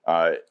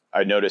 I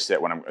noticed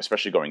that when I'm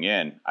especially going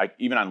in,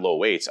 even on low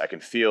weights, I can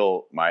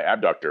feel my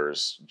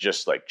abductors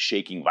just like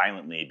shaking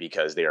violently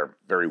because they are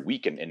very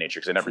weak in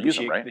nature because I never use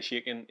them, right? The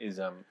shaking is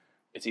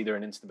it's either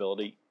an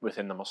instability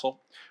within the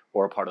muscle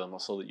or a part of the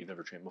muscle that you've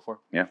never trained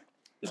before. Yeah.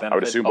 I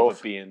would assume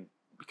both. It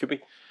could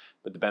be,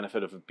 but the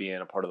benefit of it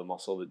being a part of the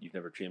muscle that you've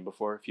never trained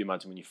before, if you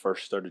imagine when you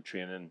first started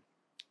training,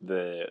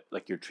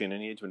 your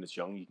training age when it's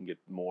young, you can get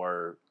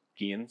more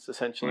gains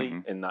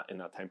essentially in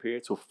that time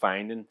period. So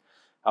I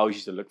always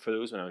used to look for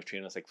those when I was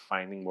training. It's like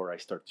finding where I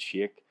start to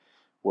shake,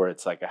 where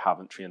it's like I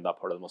haven't trained that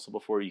part of the muscle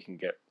before. You can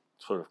get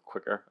sort of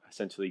quicker,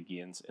 essentially,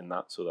 gains in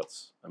that. So I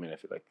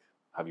feel like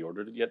have you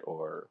ordered it yet?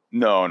 Or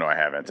No, I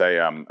haven't.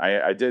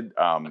 I did.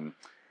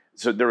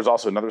 So there was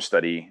also another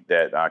study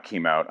that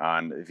came out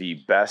on the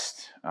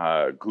best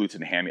glutes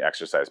and hammy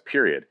exercise,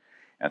 period.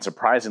 And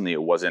surprisingly,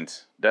 it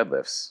wasn't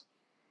deadlifts.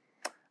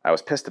 I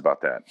was pissed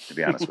about that, to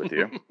be honest with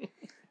you.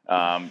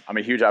 I'm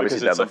a huge,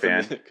 obviously, deadlift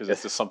fan. Because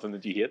it's just something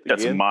that you hate.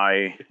 That's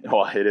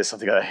it is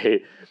something that I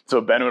hate. So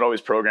Ben would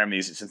always program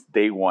these since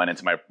day one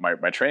into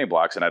my training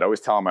blocks, and I'd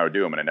always tell him I would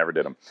do them, and I never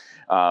did them.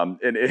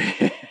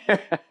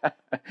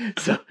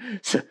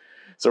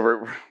 So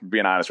we're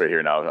being honest right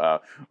here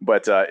now.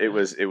 But it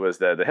was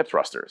the hip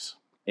thrusters,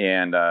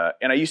 and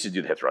I used to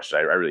do the hip thrusters.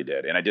 I really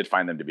did, and I did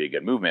find them to be a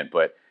good movement,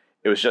 but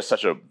it was just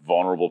such a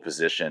vulnerable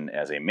position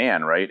as a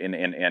man, right? And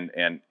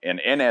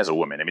as a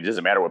woman. I mean, it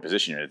doesn't matter what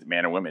position you're in,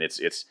 man or woman. It's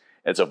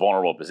a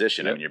vulnerable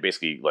position. Yep. I mean, you're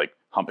basically like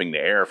humping the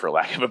air, for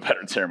lack of a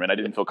better term. And I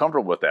didn't feel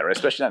comfortable with that, right?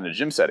 Especially not in a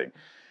gym setting.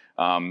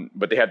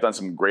 But they have done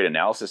some great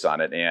analysis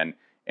on it, and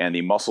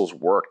the muscles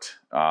worked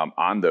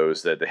on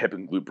those. That the hip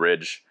and glute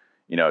bridge,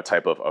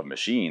 type of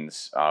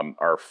machines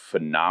are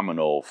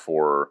phenomenal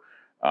for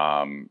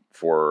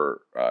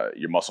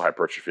your muscle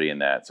hypertrophy,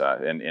 and that,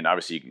 and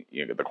obviously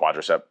the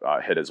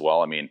quadricep hit as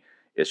well. I mean,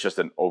 it's just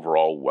an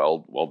overall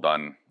well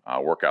done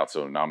workout.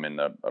 So now I'm in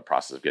the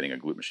process of getting a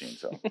glute machine.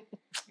 So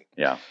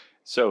yeah.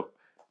 So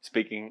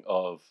speaking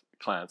of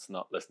clients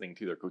not listening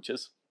to their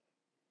coaches,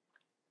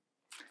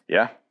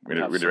 yeah, we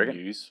have some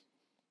news.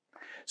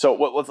 So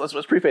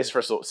let's preface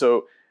first.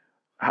 So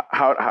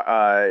how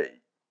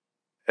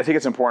I think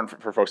it's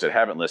important for folks that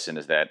haven't listened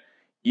is that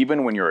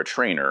even when you're a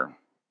trainer,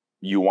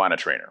 you want a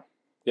trainer.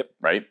 Yep.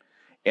 Right.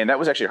 And that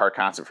was actually a hard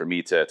concept for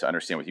me to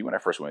understand with you when I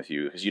first went with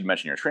you, because you'd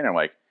mentioned you're a trainer. I'm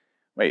like,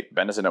 wait,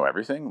 Ben doesn't know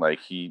everything. Like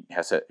he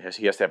has to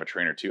have a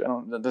trainer too.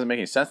 That doesn't make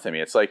any sense to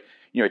me. It's like,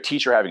 a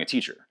teacher having a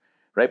teacher,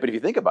 right? But if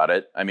you think about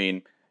it, I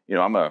mean,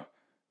 I'm a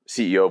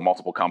CEO of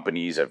multiple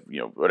companies, of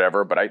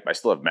whatever, but I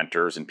still have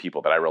mentors and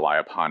people that I rely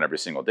upon every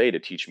single day to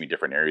teach me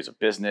different areas of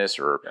business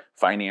or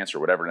finance or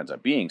whatever it ends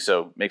up being.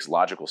 So it makes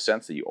logical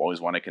sense that you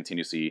always want to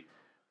continuously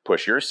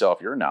push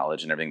yourself, your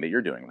knowledge, and everything that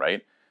you're doing,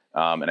 right?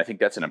 And I think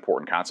that's an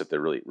important concept to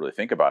really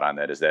think about on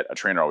that, is that a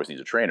trainer always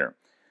needs a trainer.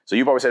 So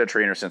you've always had a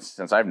trainer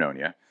since I've known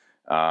you.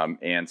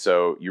 And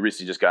so you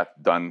recently just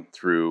got done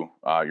through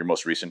your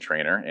most recent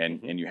trainer,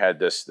 and you had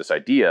this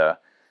idea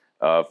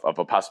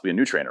of possibly a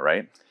new trainer,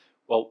 right?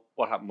 Well,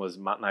 what happened was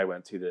Matt and I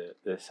went to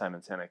the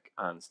Simon Sinek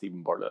and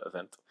Stephen Bartlett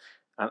event,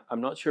 and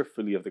I'm not sure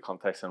fully of the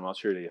context. I'm not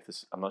sure if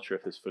this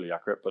is fully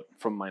accurate, but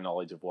from my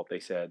knowledge of what they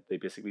said, they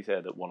basically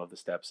said that one of the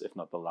steps, if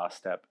not the last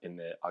step in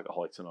the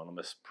Alcoholics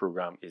Anonymous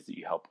program, is that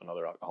you help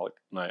another alcoholic.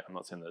 Now, I'm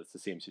not saying that it's the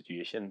same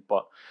situation,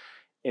 but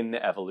in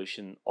the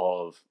evolution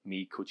of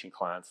me coaching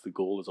clients, the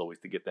goal is always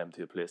to get them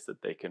to a place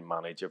that they can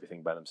manage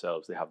everything by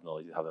themselves. They have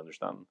knowledge, they have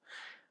understanding.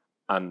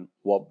 And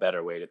what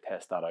better way to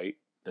test that out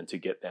than to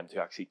get them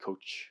to actually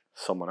coach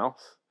someone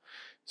else?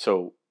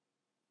 So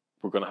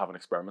we're going to have an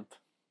experiment,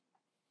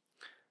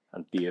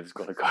 and Dave's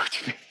going to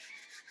coach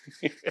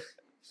me.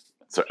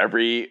 So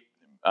every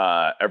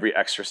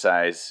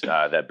exercise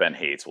that Ben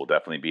hates will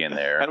definitely be in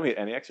there. I don't hate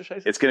any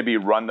exercise. It's going to be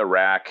run the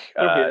rack,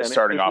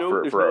 starting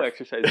off for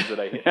exercises that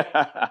I hate.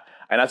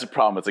 And that's a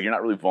problem. It's like you're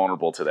not really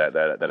vulnerable to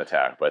that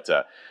attack, but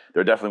there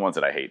are definitely ones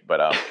that I hate.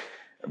 But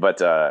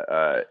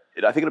I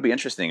think it'll be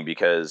interesting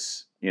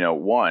because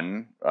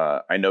one,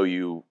 I know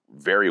you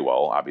very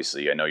well.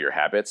 Obviously, I know your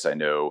habits. I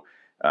know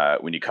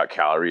when you cut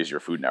calories, your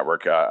Food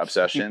Network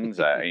obsessions.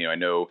 I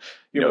know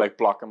you're like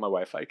blocking my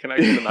Wi-Fi. Can I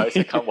get in the house?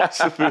 I can't watch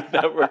the Food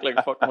Network.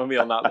 Like fucking with me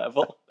on that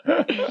level.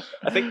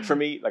 I think for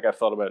me, like I've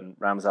thought about it, and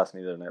Rams asked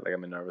me the other night, like,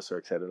 am I nervous or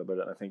excited about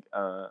it? And I think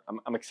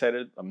I'm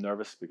excited. I'm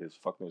nervous because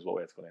fuck knows what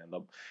way it's going to end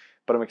up.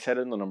 But I'm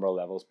excited on a number of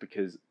levels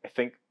because I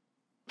think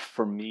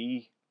for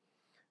me,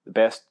 the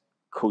best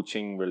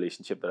coaching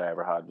relationship that I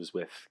ever had was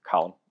with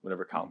Colin.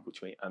 Whenever Colin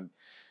coached me, and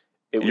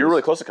you're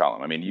really close to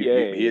Colin. I mean, he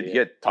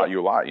had taught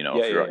you a lot,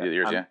 throughout the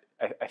years. And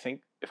I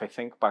think if I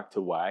think back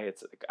to why,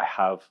 it's like I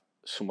have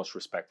so much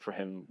respect for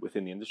him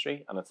within the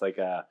industry, and it's like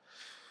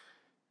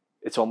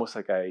it's almost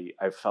like I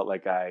felt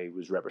like I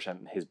was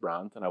representing his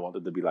brand, and I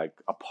wanted to be like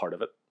a part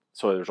of it.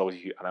 So there's always,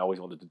 and I always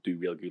wanted to do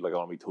real good. Like I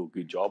want to be told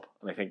good job,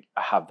 and I think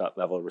I have that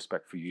level of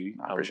respect for you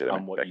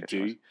and what you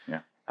do.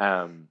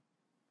 Yeah.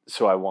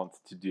 So I want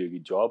to do a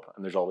good job,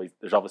 and there's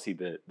obviously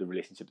the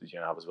relationship that you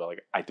have as well.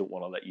 Like I don't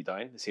want to let you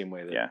down the same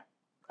way that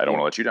I don't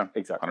want to let you down.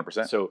 Exactly,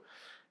 100%. So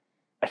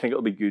I think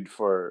it'll be good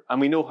and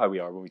we know how we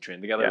are when we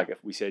train together. Yeah. Like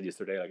if we said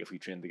yesterday, like if we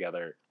train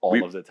together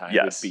all of the time,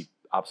 we'd be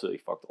absolutely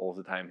fucked all of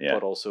the time. Yeah.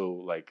 But also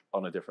like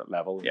on a different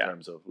level in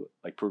terms of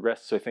like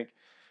progress. So I think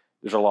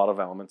there's a lot of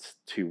elements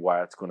to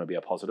why it's going to be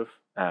a positive.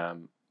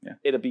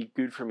 It'll be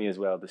good for me as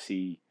well to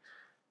see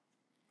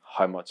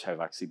how much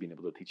I've actually been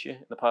able to teach you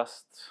in the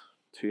past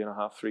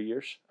 2.5, 3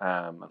 years,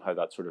 and how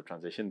that sort of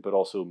transition, but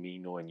also me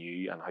knowing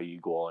you and how you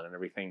go on and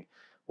everything,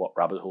 what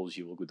rabbit holes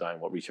you will go down,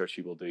 what research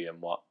you will do,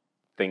 and what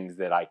things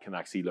that I can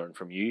actually learn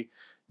from you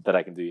that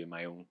I can do in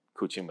my own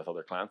coaching with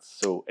other clients.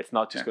 So it's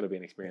not just going to be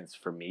an experience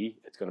for me.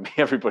 It's going to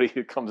be everybody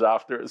who comes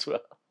after as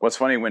well. What's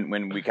funny,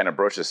 when we kind of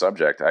broached the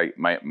subject,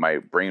 my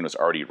brain was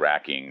already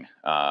racking,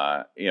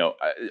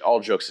 all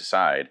jokes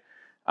aside,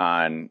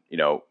 on,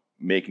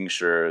 making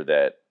sure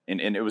that,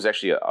 and it was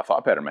actually a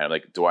thought pattern, man.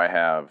 Like, do I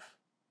have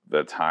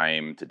the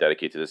time to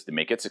dedicate to this to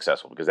make it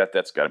successful? Because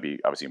that's got to be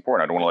obviously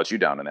important. I don't want to let you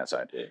down on that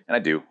side. Yeah. And I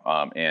do.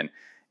 And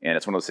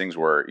it's one of those things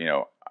where,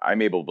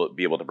 I'm able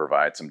to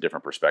provide some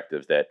different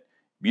perspectives that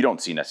you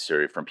don't see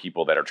necessarily from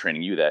people that are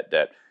training you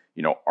that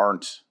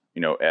aren't,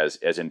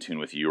 as in tune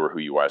with you or who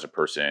you are as a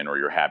person or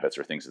your habits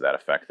or things of that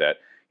effect that,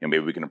 maybe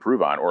we can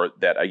improve on, or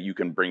that you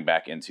can bring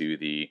back into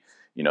the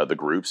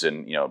groups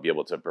and, be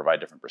able to provide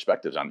different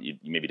perspectives on you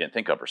maybe didn't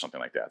think of or something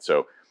like that.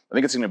 So I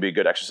think it's going to be a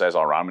good exercise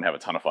all around. I'm going to have a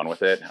ton of fun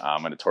with it.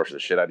 I'm going to torture the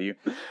shit out of you.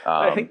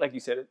 I think, like you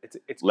said,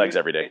 it's legs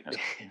every day.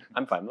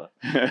 I'm fine with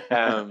that.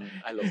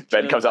 I love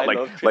Ben comes out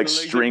like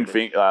string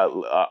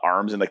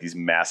arms and like these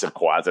massive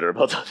quads that are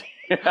built up.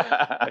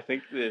 I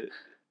think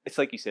it's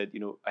like you said,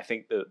 I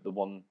think the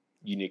one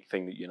unique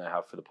thing that you and I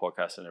have for the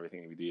podcast and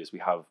everything that we do is we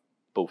have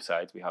both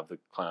sides. We have the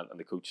client and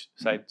the coach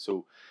side.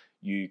 So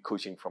you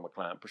coaching from a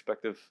client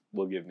perspective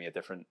will give me a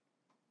different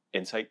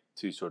insight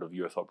to sort of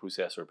your thought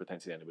process or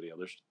potentially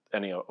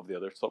any of the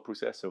other thought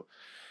process. So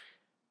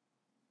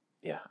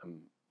yeah,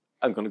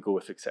 I'm going to go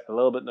with a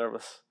little bit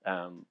nervous.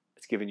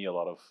 It's giving you a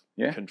lot of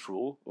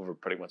control over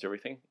pretty much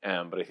everything.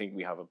 But I think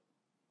we have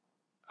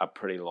a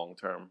pretty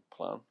long-term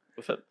plan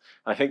with it.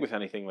 And I think with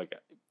anything, like,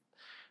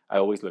 I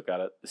always look at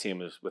it the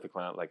same as with a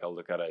client. Like, I'll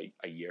look at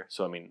a year.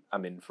 So I mean,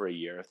 I'm in for a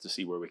year to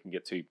see where we can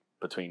get to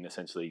between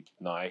essentially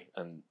now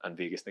and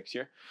Vegas next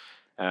year.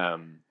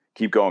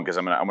 Keep going, because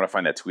I'm gonna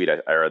find that tweet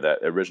or that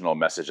original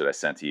message that I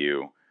sent to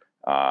you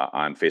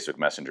on Facebook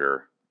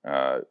Messenger.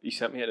 You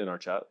sent me it in our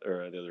chat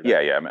or the other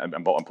day. Yeah.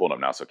 I'm pulling up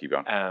now, so keep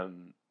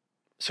going.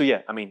 So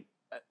yeah, I mean,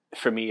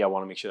 for me, I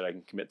want to make sure that I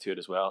can commit to it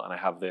as well, and I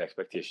have the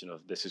expectation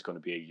of this is going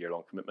to be a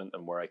year-long commitment,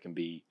 and where I can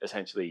be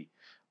essentially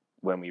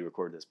when we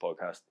record this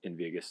podcast in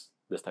Vegas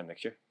this time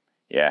next year.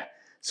 Yeah.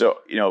 So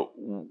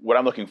what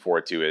I'm looking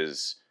forward to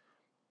is,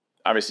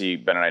 obviously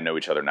Ben and I know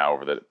each other now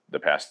over the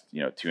past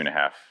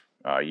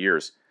 2.5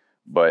 years.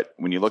 But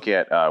when you look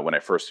at when I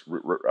first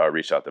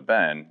reached out to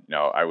Ben,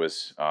 I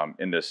was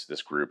in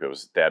this group. It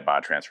was Dad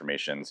Bod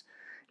Transformations,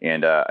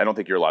 and I don't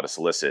think you're allowed to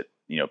solicit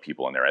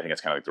people in there. I think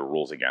it's kind of like the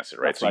rules against it,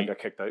 right? So I got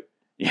kicked out.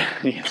 Yeah,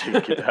 so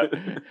you get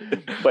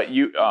that. But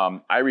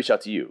I reached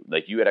out to you.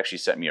 Like, you had actually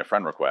sent me a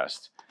friend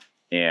request,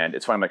 and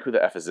it's funny. I'm like, who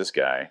the F is this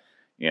guy?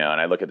 And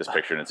I look at this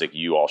picture, and it's like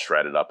you all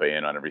shredded up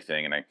in on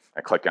everything, and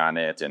I click on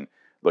it and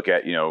look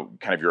at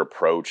kind of your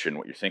approach and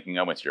what you're thinking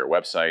of. Went to your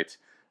website.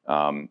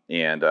 I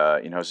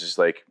was just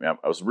like,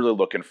 I was really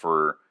looking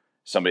for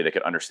somebody that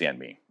could understand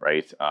me,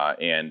 right?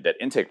 And that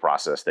intake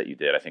process that you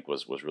did, I think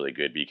was really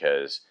good,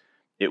 because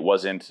it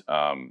wasn't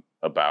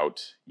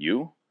about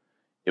you.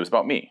 It was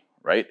about me,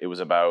 right? It was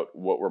about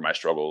what were my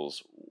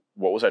struggles,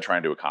 what was I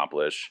trying to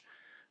accomplish.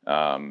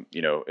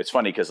 It's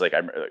funny because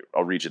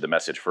I'll read you the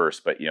message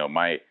first, but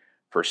my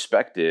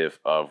perspective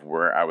of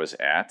where I was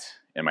at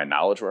and my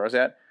knowledge where I was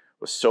at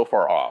was so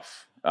far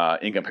off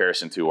in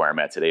comparison to where I'm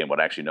at today and what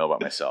I actually know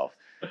about myself.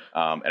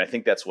 And I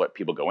think that's what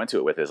people go into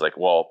it with, is like,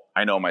 well,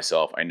 I know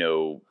myself. I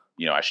know,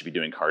 I should be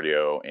doing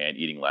cardio and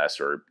eating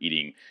less, or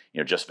eating,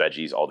 just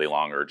veggies all day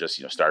long, or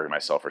just, starving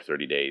myself for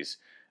 30 days.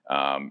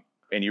 And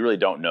you really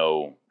don't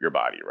know your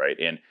body, right?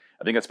 And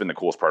I think that's been the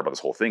coolest part about this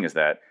whole thing, is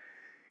that,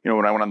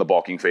 when I went on the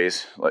bulking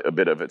phase, like a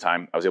bit of a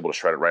time, I was able to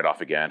shred it right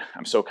off again.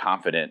 I'm so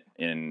confident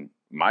in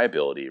my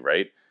ability,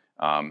 right?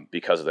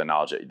 Because of the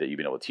knowledge that you've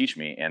been able to teach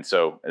me. And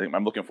so I think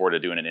I'm looking forward to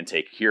doing an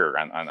intake here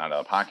on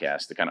a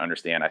podcast to kind of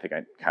understand. I think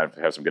I kind of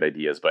have some good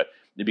ideas, but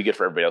it'd be good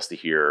for everybody else to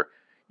hear,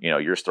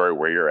 your story,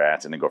 where you're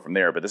at, and then go from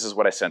there. But this is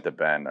what I sent to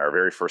Ben, our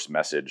very first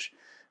message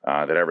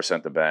that I ever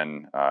sent to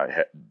Ben.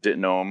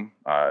 Didn't know him,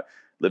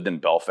 lived in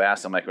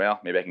Belfast. I'm like, well,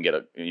 maybe I can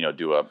get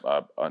do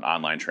an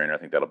online trainer. I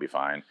think that'll be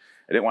fine.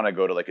 I didn't want to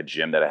go to like a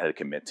gym that I had to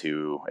commit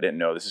to. I didn't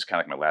know, this is kind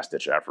of like my last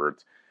ditch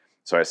effort.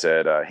 So I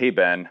said, hey,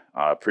 Ben,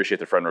 appreciate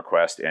the friend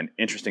request and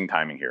interesting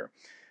timing here.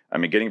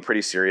 I'm getting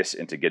pretty serious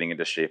into getting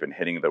into shape and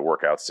hitting the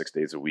workouts 6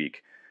 days a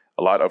week.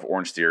 A lot of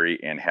Orange Theory,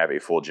 and have a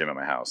full gym at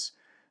my house.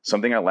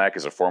 Something I lack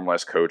is a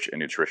formalized coach and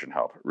nutrition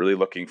help. Really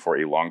looking for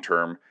a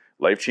long-term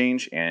life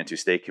change and to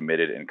stay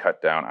committed and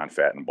cut down on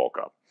fat and bulk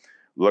up.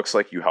 Looks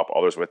like you help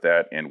others with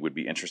that and would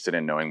be interested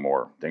in knowing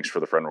more. Thanks for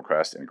the friend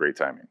request and great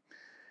timing.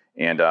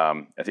 And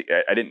I think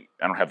I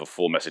don't have the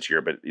full message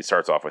here, but it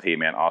starts off with, hey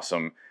man,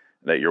 awesome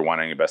that you're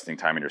wanting investing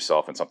time in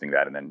yourself and something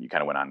that, and then you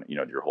kind of went on,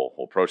 your whole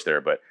approach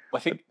there. But I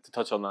think to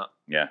touch on that,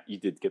 you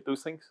did get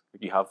those things.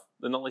 Like, you have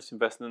the knowledge to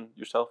invest in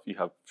yourself. You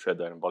have shred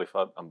down and body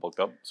fat and bulked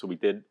up. So we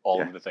did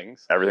all of the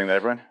things. Everything that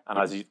everyone.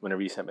 And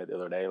whenever you sent me the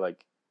other day,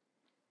 like,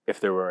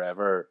 if there were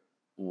ever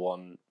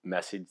one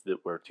message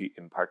that were to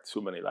impact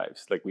so many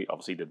lives, like, we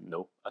obviously didn't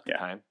know at the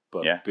time,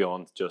 but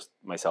beyond just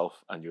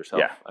myself and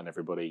yourself and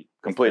everybody.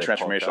 Complete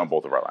transformation on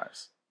both of our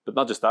lives. But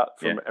not just that,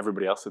 from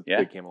everybody else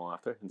that came along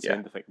after.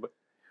 Insane to think about.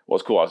 Well,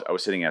 it's cool. I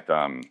was sitting at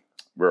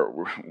we're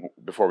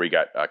before we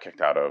got kicked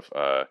out of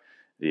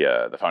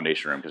the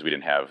foundation room because we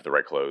didn't have the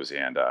right clothes,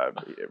 and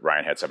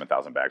Ryan had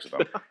 7,000 bags with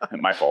him.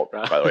 My fault,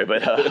 by the way.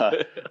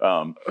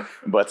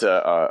 But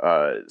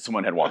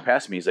someone had walked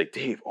past me. He's like,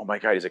 Dave, oh my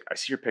God. He's like, I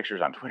see your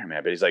pictures on Twitter,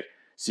 man. But he's like,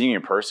 seeing you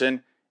in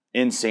person,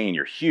 insane.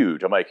 You're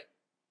huge. I'm like,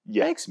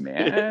 yikes,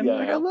 man. Yeah,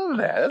 like, I love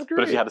that. That's great.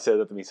 But if you had to say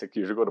that to me 6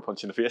 years ago, to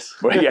punch you in the face.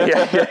 Well,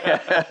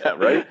 yeah.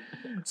 Right?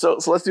 So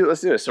let's do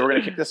this. So we're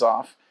going to kick this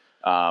off.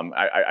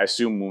 I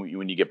assume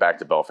when you get back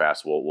to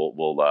Belfast,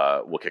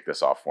 we'll kick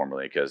this off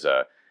formally because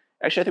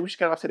actually I think we should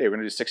cut it off today. We're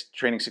going to do 6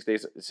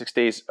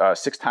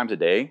 times a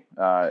day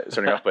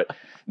starting off. But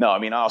no, I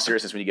mean, in all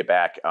seriousness, when you get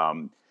back,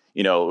 we'll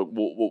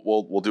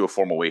do a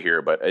formal way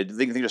here. But I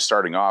think just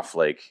starting off,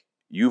 like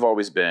you've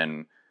always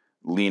been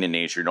lean in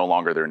nature. You're no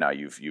longer there now.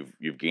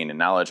 You've gained in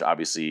knowledge.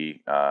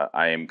 Obviously,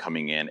 I am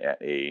coming in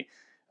at a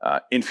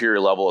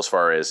inferior level as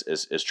far as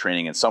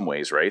training in some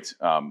ways, right?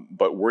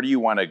 But where do you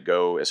want to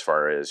go as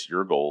far as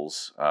your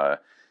goals,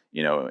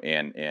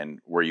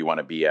 and where you want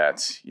to be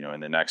at, in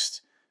the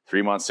next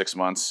 3 months, 6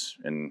 months,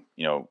 and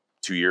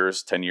 2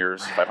 years, 10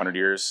 years, 500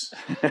 years?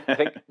 I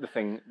think the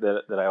thing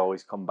that I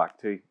always come back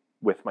to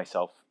with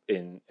myself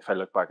if I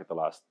look back at the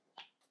last,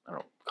 I don't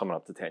know, coming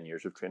up to 10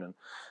 years of training,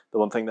 the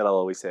one thing that I'll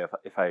always say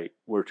if I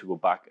were to go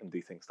back and do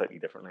things slightly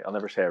differently, I'll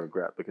never say I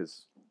regret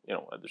because, I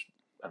don't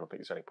think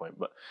there's any point,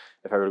 but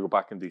if I were to go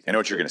back and do things... I know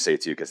what you're going to say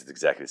too, because it's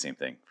exactly the same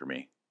thing for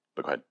me,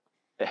 but go ahead.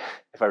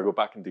 If I were to go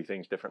back and do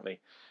things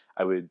differently,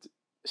 I would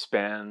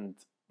spend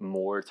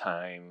more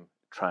time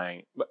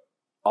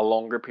a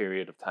longer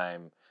period of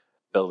time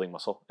building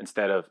muscle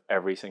instead of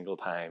every single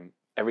time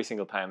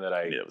that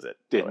I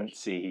didn't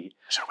see...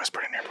 I should have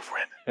whispered in there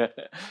beforehand.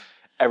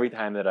 Every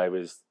time that I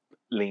was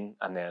lean,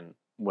 and then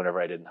whenever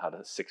I didn't have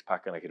a six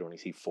pack and I could only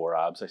see 4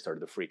 abs, I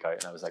started to freak out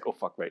and I was like, oh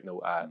fuck, right,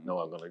 no, I'm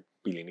going to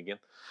be lean again.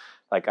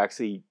 Like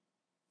actually,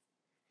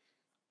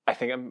 I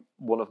think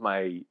one of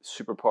my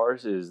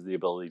superpowers is the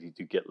ability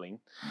to get lean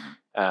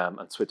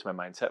and switch my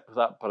mindset with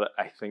that. But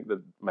I think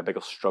that my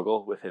biggest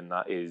struggle within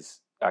that is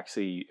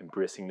actually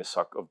embracing the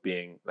suck of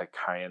being like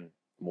carrying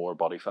more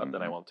body fat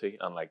than I want to,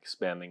 and like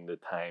spending the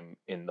time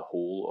in the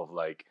hole of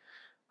like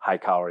high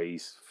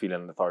calories,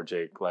 feeling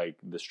lethargic, like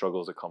the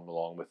struggles that come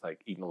along with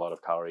like eating a lot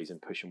of calories and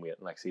pushing weight,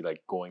 and actually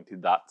like going to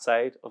that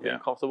side of being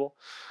comfortable.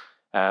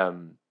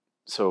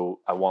 So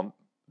I want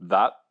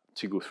that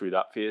to go through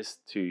that phase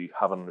to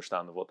have an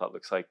understanding of what that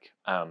looks like.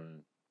 I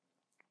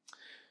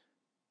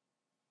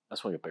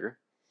just want to get bigger.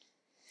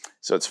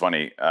 So it's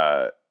funny.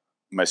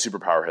 My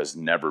superpower has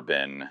never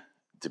been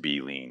to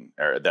be lean,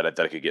 or that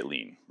I could get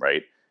lean,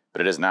 right?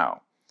 But it is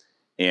now.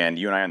 And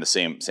you and I are in the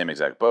same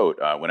exact boat.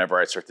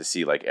 Whenever I start to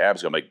see like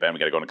abs go, I'm like, Ben, we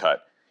got to go on a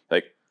cut.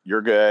 Like,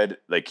 you're good.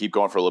 Like, keep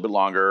going for a little bit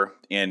longer.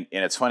 And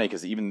it's funny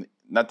because even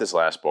not this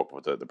last book,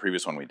 but the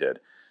previous one we did,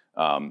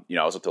 I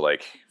was up to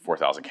like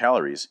 4,000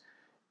 calories.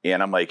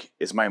 And I'm like,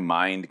 is my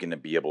mind going to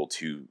be able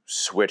to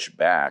switch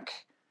back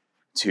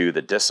to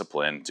the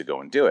discipline to go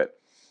and do it?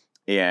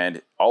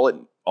 And all it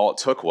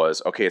took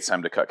was, okay, it's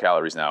time to cut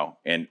calories now.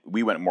 And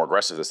we went more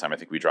aggressive this time. I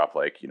think we dropped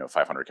like,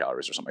 500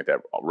 calories or something like that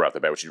right off the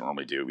bat, which you don't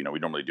normally do. We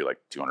normally do like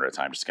 200 at a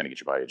time just to kind of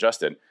get your body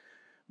adjusted.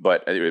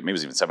 But maybe it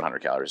was even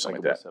 700 calories or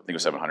something like that. I think it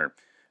was 700.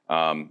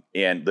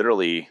 And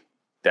literally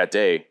that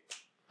day,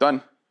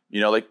 done.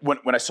 Like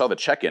when I saw the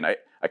check-in, I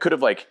could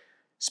have like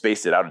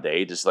spaced it out a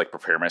day just to like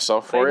prepare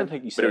myself for it.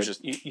 Think you said, it was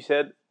just, you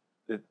said,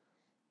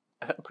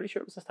 I'm pretty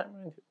sure it was this time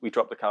around. We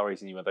dropped the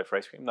calories and you went out for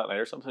ice cream that night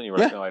or something. You were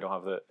like, no, I don't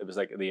have it was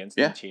like the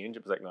instant change.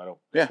 It was like, no, I don't.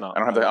 Yeah, I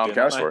don't have the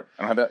calories for it.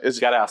 I don't have that.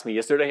 You got to ask me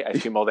yesterday. Ice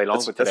cream all day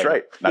long, but today. That's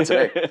right. Not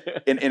today.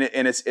 and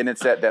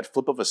it's that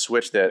flip of a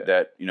switch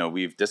that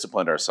we've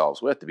disciplined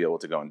ourselves with to be able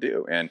to go and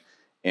do.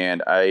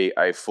 And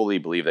I fully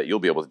believe that you'll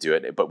be able to do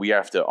it. But we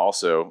have to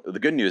also, the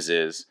good news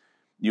is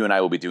you and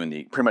I will be doing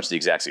pretty much the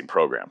exact same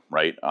program,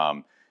 right?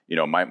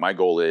 My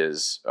goal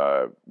is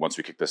once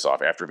we kick this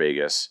off after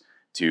Vegas,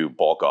 to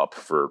bulk up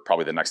for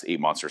probably the next 8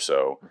 months or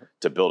so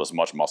to build as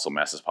much muscle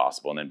mass as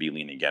possible and then be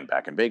lean again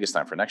back in Vegas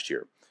time for next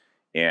year.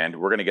 And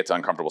we're going to get to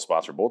uncomfortable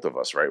spots for both of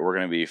us, right? We're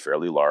going to be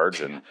fairly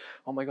large and...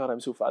 Oh my God, I'm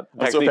so fat.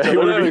 I'm so fat.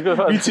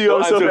 Me too,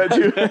 I'm so fat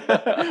too.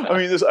 I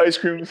mean, this ice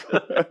cream,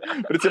 but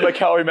it's in my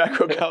calorie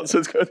macro count, so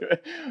it's good.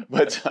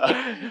 But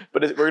we're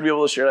going to be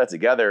able to share that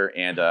together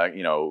and,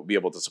 be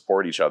able to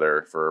support each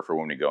other for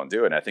when we go and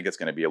do it. And I think it's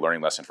going to be a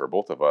learning lesson for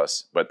both of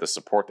us, but the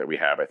support that we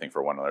have, I think,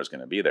 for one another is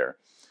going to be there.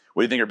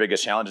 What do you think our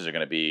biggest challenges are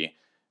going to be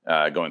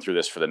going through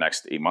this for the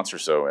next 8 months or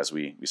so as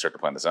we start to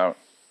plan this out?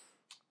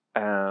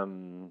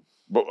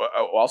 But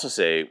I'll also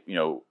say,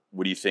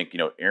 what do you think,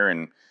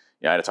 Erin,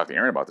 I had to talk to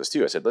Erin about this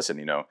too. I said,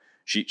 listen,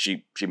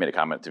 she made a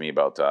comment to me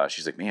about,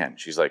 she's like, man,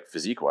 she's like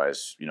physique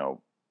wise,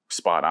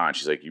 spot on.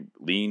 She's like, you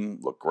lean,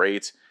 look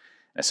great.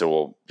 And I said,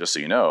 well, just so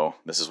you know,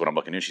 this is what I'm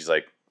looking at. She's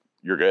like,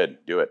 you're good,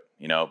 do it,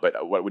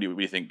 but what do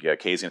you think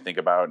Kay's going to think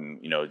about?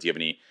 And, do you have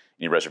any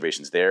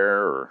reservations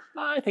there or?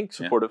 I think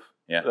supportive.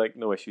 Yeah. Like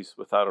no issues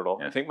with that at all.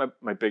 Yeah. I think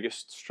my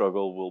biggest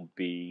struggle will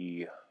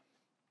be,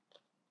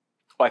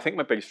 I think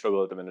my biggest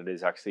struggle at the minute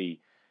is actually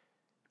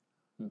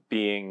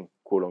being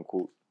quote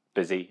unquote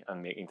busy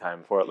and making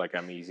time for it. Like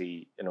I'm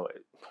easy, you know,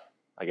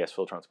 I guess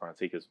full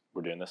transparency because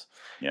we're doing this.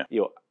 Yeah.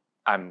 You know,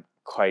 I'm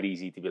quite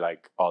easy to be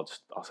like, I'll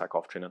sack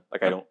off training.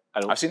 Like I don't.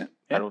 I've seen it.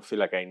 Yeah. I don't feel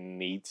like I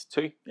need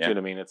to. Do you know what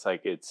I mean? It's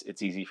like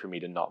it's easy for me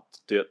to not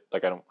do it.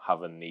 Like I don't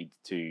have a need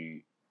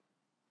to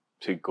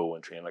go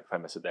and train. Like if I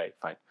miss a day,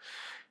 fine.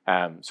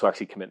 So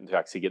actually committing to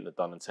actually getting it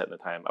done and setting the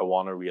time. I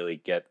want to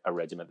really get a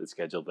regimented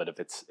schedule that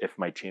if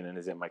my training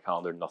is in my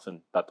calendar,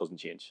 that doesn't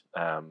change.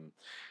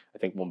 I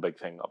think one big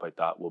thing about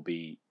that will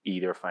be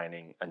either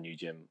finding a new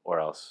gym or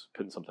else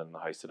putting something in the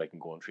house that I can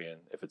go and train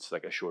if it's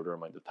like a shorter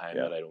amount of time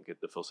that I don't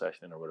get the full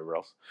session in or whatever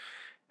else.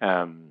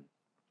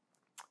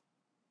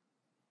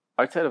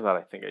 Outside of that,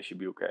 I think I should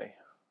be okay.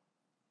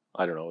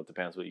 I don't know. It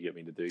depends what you get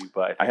me to do,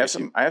 but I have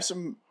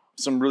some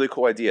really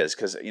cool ideas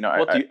because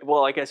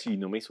well, I guess you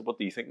know me. So, what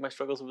do you think my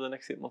struggles over the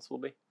next 8 months will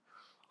be?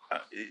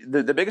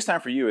 The biggest time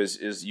for you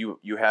is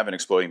you have an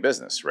exploding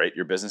business, right?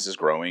 Your business is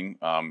growing.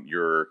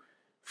 You're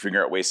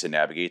figuring out ways to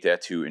navigate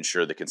that to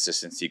ensure the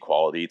consistency,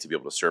 quality, to be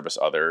able to service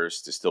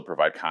others, to still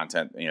provide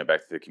content,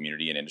 back to the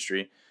community and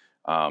industry.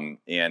 And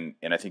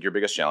I think your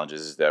biggest challenge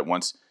is that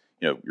once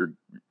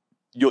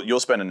you'll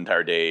spend an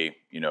entire day,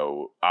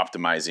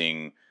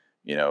 optimizing,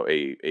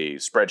 a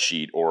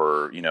spreadsheet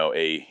or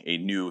a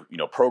new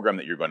program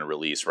that you're going to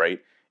release, right?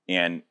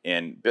 And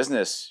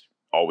business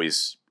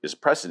always is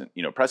precedent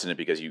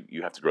because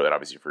you have to grow that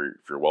obviously for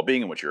your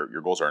well-being and what your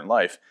goals are in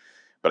life.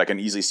 But I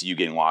can easily see you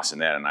getting lost in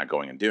that and not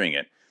going and doing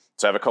it.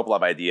 So I have a couple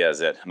of ideas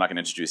that I'm not going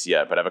to introduce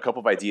yet, but I have a couple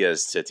of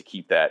ideas to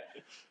keep that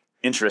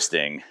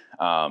interesting,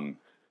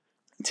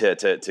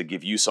 to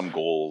give you some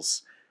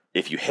goals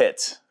if you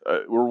hit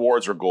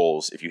rewards or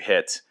goals if you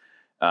hit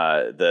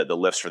the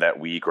lifts for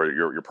that week or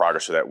your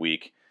progress for that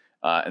week.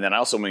 And then I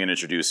also am going to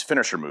introduce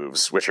finisher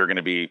moves, which are going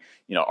to be,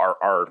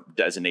 our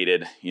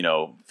designated,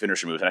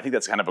 finisher moves. And I think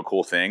that's kind of a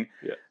cool thing.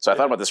 Yeah. So I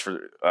thought about this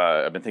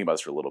I've been thinking about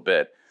this for a little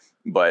bit,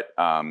 but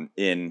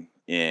in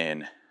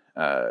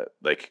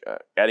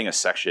adding a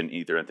section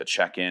either at the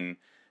check-in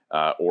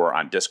or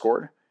on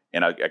Discord,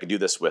 and I could do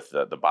this with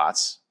the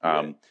bots,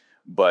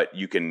 but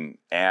you can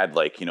add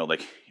like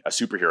a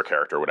superhero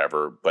character or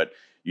whatever, but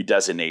you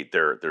designate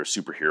their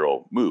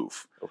superhero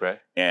move. Okay.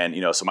 And,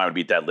 so mine would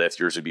be deadlift,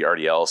 yours would be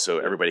RDL, so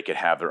everybody could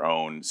have their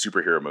own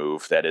superhero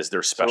move that is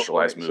their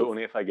specialized move. So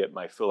only if I get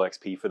my full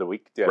XP for the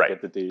week do I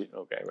get to do,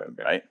 okay.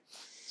 Right.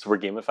 So we're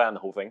gamifying the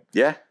whole thing?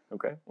 Yeah.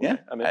 Okay. Yeah.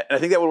 I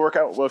think that would work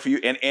out well for you.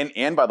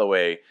 And by the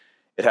way,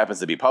 it happens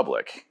to be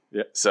public.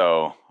 Yeah.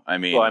 So, we're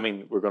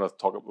going to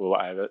talk,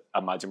 I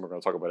imagine we're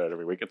going to talk about it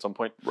every week at some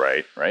point.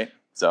 Right.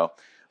 So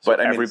but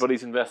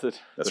everybody's invested.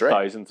 That's right.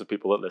 Thousands of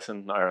people that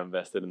listen are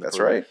invested in the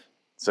program. That's right.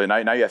 So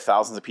now you have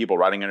thousands of people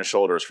riding on your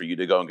shoulders for you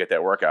to go and get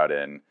that workout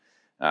in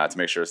to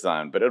make sure it's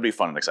done. But it'll be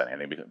fun and exciting. I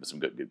think it'll be some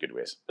good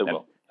ways. It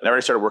will. And I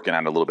already started working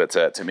on it a little bit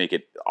to make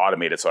it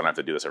automated so I don't have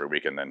to do this every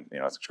week and then,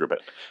 screw it.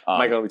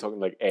 Am I going to be talking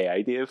like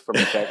AI Dave from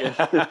a second?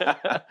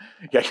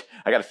 Yeah,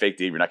 I got a fake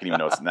Dave. You're not going to even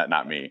know it's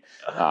not me.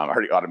 I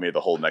already automated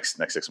the whole next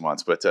 6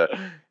 months. But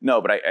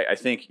no, but I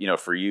think,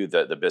 for you,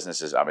 the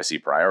business is obviously a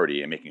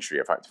priority and making sure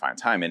you have to find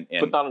time.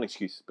 But not an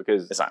excuse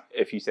because it's not.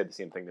 If you said the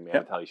same thing to me,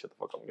 I'd tell you shut the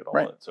fuck up and get on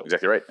with it. So.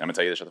 Exactly right. I'm going to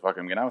tell you to shut the fuck up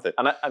and get on with it.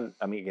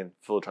 And again,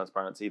 full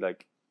transparency,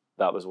 like,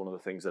 that was one of the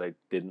things that I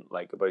didn't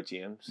like about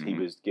James. Mm-hmm. He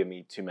was giving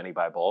me too many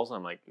buy balls. And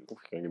I'm like, can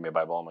you give me a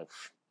buy ball? I'm like,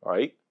 all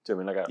right. Do you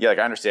know what I mean?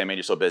 I understand, man.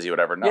 You're so busy,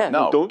 whatever.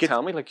 No, don't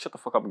tell me. Like, shut the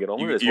fuck up and get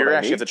on with it. You're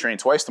actually have to train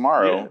twice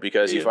tomorrow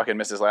because you fucking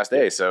missed this last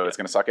day. So it's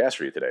going to suck ass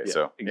for you today. Yeah,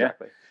 so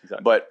exactly.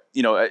 But,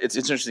 it's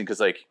interesting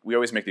because we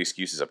always make the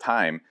excuses of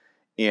time.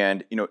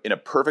 And, in a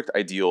perfect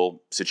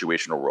ideal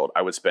situational world,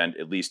 I would spend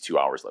at least 2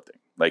 hours lifting.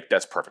 Like,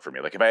 that's perfect for me.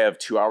 Like, if I have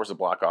 2 hours to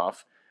block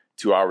off,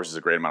 2 hours is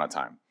a great amount of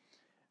time.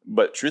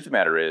 But truth of the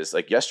matter is,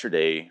 like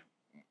yesterday,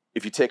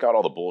 if you take out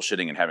all the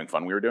bullshitting and having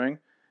fun we were doing,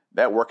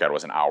 that workout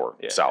was an hour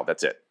solid.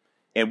 That's it.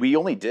 And we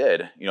only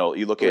did,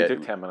 you look at... It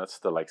took 10 minutes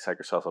to psych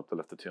yourself up to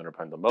lift a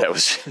 200-pound dumbbell. That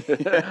was...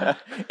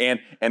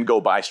 and go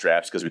buy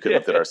straps because we couldn't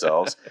lift it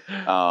ourselves.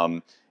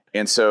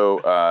 And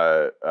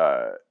so,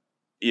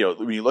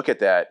 when you look at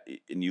that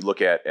and you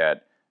look at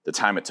the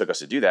time it took us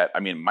to do that,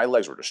 my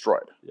legs were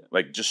destroyed. Yeah.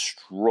 Like,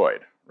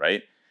 destroyed,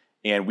 right?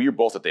 And we were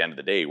both at the end of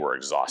the day were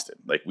exhausted.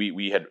 Like,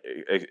 we had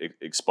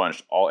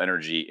expunged all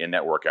energy in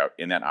that workout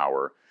in that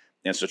hour.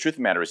 And so the truth of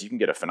the matter is you can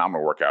get a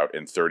phenomenal workout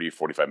in 30,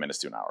 45 minutes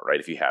to an hour, right?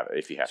 If you have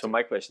So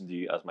my question to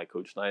you as my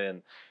coach now,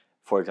 and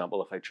for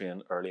example, if I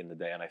train early in the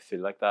day and I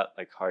feel like that,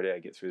 like how do I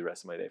get through the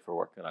rest of my day for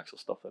work and actual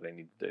stuff that I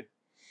need to do?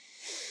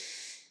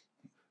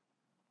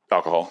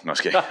 Alcohol. No,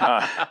 just kidding.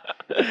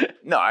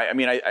 No, I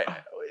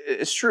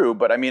it's true.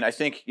 But I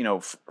think,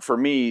 for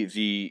me,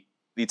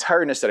 the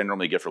tiredness that I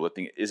normally get for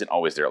lifting isn't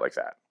always there like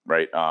that,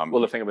 right? Well,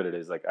 the thing about it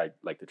is, like, I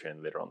like to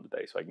train later on in the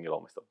day so I can get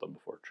all my stuff done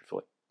before,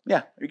 truthfully.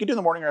 Yeah, you can do in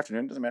the morning or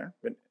afternoon, doesn't matter.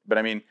 But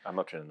I'm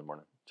not training in the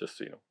morning, just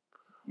so you know.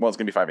 Well, it's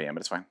going to be 5 a.m.,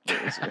 but it's fine.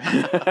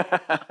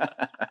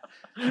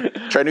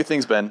 Try new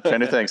things, Ben. Try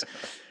new things.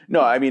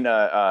 No, I mean,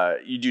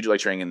 you do like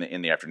training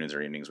in the afternoons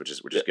or evenings, which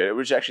is good.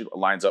 Which actually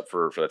lines up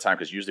for the time,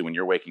 because usually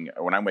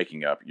when I'm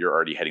waking up, you're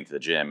already heading to the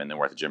gym, and then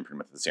we're at the gym pretty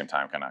much at the same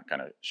time, kind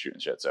of shooting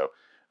shit. So,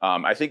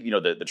 I think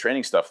the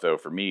training stuff though,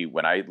 for me,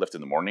 when I lift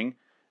in the morning,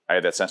 I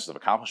have that sense of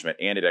accomplishment,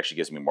 and it actually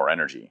gives me more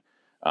energy.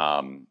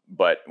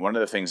 But one of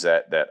the things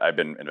that I've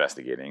been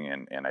investigating,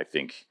 and I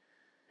think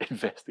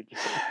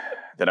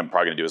that I'm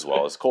probably going to do as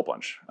well, is cold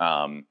plunge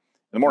in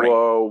the morning.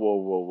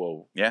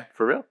 Whoa. Yeah.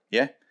 For real?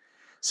 Yeah.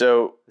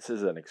 So this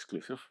is an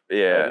exclusive.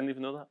 Yeah. I didn't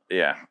even know that.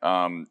 Yeah.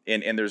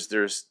 And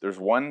there's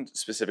one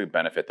specific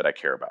benefit that I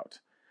care about,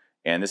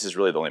 and this is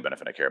really the only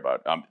benefit I care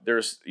about.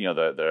 There's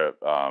the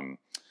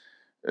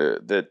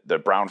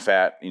brown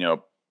fat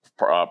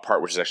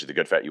part, which is actually the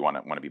good fat you want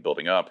to be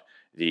building up.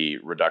 The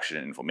reduction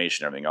in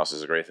inflammation, everything else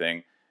is a great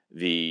thing.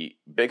 The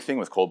big thing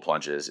with cold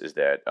plunges is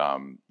that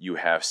you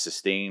have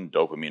sustained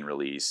dopamine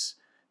release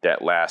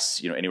that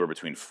lasts anywhere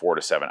between 4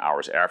 to 7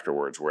 hours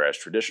afterwards, whereas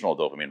traditional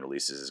dopamine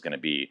releases is going to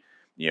be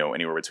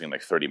anywhere between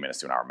like 30 minutes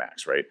to an hour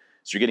max, right?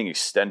 So you're getting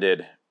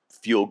extended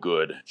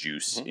feel-good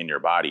juice in your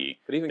body.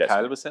 But even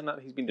Kyle was saying that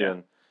he's been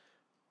doing,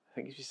 I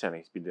think he's saying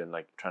he's been doing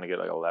like trying to get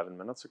like 11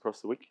 minutes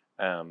across the week.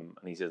 And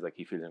he says like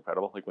he feels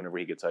incredible. Like whenever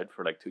he gets out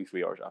for like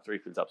 2-3 hours after, he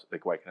feels absolutely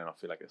like, why can I not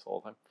feel like this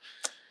all the time?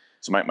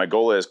 So my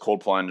goal is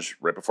cold plunge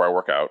right before I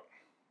work out,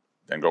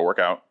 then go work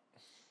out,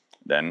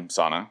 then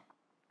sauna,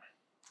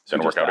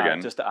 then work out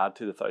again. Just to add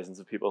to the thousands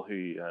of people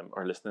who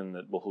are listening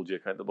that will hold you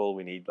accountable,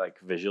 we need like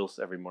visuals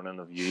every morning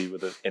of you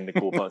in the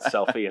cold plunge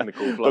selfie in the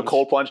cold plunge. The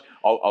cold plunge.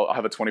 I'll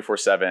have a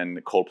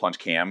 24/7 cold plunge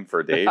cam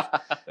for Dave.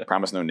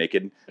 Promise no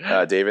naked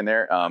Dave in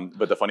there.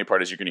 But the funny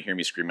part is you're going to hear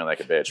me screaming like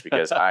a bitch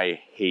because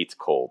I hate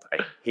cold.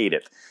 I hate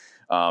it.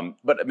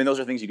 But I mean, those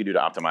are things you can do to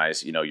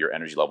optimize, your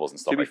energy levels and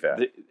stuff like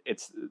that.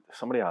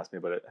 Somebody asked me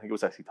about it. I think it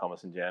was actually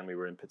Thomas and Jen. We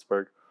were in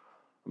Pittsburgh.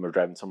 And we were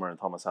driving somewhere, and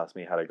Thomas asked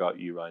me, had I got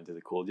you round to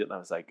the cold yet? And I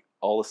was like,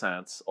 all the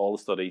science, all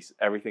the studies,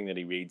 everything that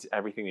he reads,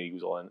 everything that he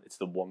goes on, it's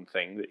the one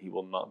thing that he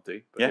will not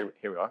do. But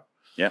here we are.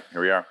 Yeah, here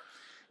we are.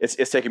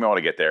 It's taking me a while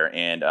to get there,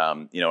 and I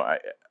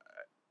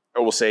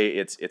will say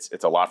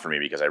it's a lot for me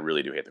because I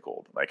really do hate the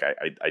cold. Like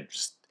I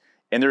just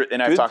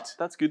I've talked.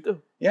 That's good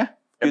though. Yeah,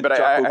 but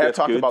I have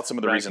talked about some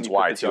of the reasons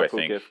why too. I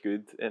think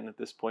good in at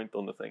this point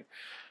on the thing.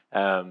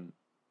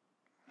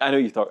 I know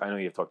you've talked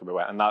about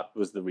it, and that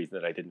was the reason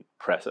that I didn't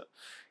press it.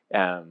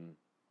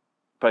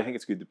 But I think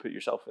it's good to put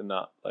yourself in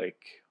that,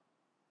 like,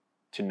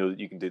 to know that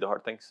you can do the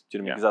hard things. Do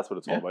you know what I mean? Because that's what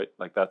it's all about.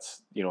 Like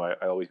that's,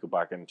 I always go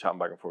back and chatting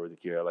back and forth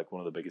with Kira. Like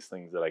one of the biggest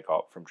things that I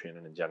got from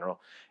training in general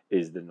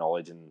is the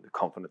knowledge and the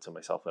confidence in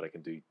myself that I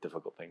can do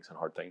difficult things and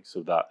hard things.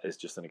 So that is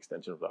just an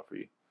extension of that for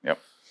you. Yep.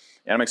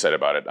 And I'm excited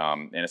about it.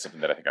 And it's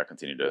something that I think I'll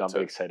continue to.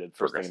 I'm excited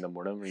first thing in the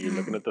morning when you're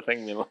looking at the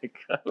thing. Like,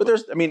 but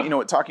there's,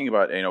 talking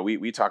about,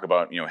 we talk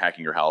about,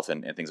 hacking your health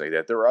and things like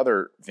that. There are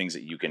other things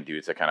that you can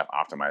do to kind of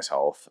optimize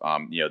health.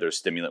 There's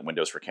stimulant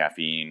windows for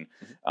caffeine.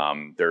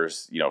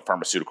 There's,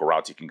 pharmaceutical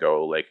routes you can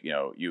go. Like,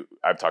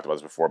 I've talked about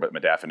this before, but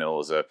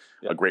modafinil is a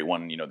great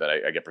one, that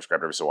I get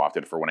prescribed every so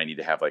often for when I need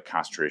to have like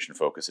concentration,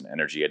 focus, and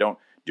energy. I don't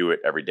do it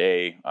every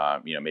day.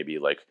 Maybe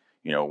like,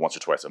 once or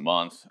twice a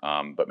month.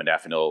 But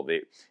modafinil,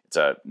 it's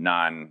a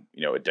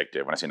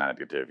non-addictive. When I say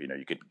non-addictive,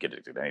 you could get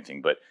addicted to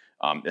anything, but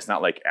it's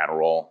not like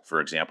Adderall,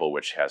 for example,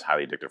 which has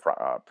highly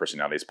addictive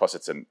personalities. Plus,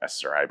 it's an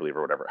SSRI, I believe,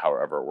 or whatever,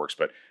 however it works.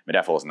 But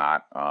modafinil is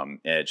not, and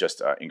it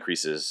just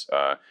increases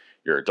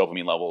your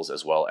dopamine levels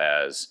as well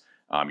as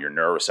your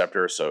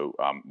neuroreceptors. So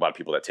a lot of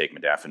people that take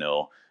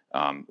modafinil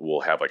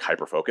will have like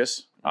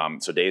hyperfocus.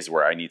 So days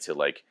where I need to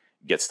like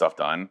get stuff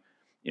done,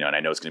 and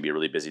I know it's going to be a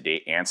really busy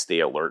day and stay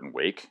alert and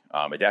wake.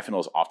 Modafinil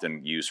is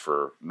often used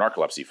for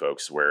narcolepsy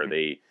folks where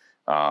they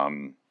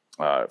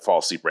fall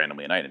asleep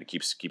randomly at night, and it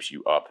keeps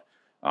you up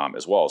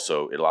as well.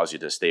 So it allows you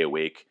to stay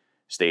awake,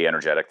 stay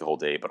energetic the whole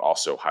day, but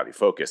also highly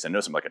focused. And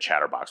notice I'm like a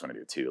chatterbox when I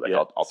do it too. Like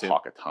I'll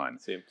talk a ton.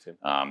 Same. So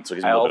it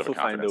gives me a little bit of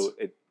confidence.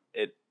 Find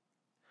though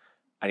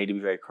I need to be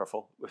very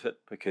careful with it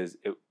because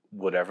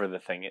whatever the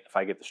thing, if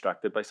I get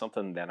distracted by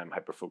something, then I'm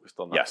hyper focused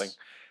on that thing.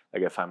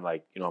 Like if I'm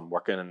like, I'm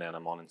working and then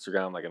I'm on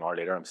Instagram, like an hour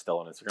later, I'm still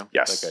on Instagram.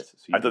 Yes. Like,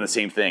 I've done the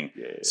same thing.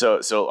 Yeah.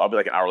 So I'll be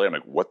like an hour later, I'm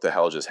like, what the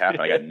hell just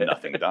happened? I got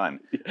nothing done.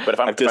 But if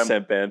I've just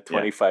sent Ben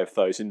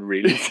 25,000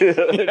 reels. You see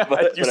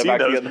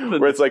those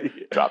where it's like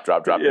drop,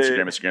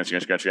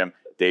 Instagram.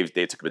 Dave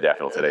took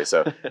modafinil today.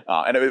 So,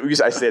 and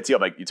I say it to you,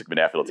 I'm like, you took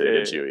modafinil today,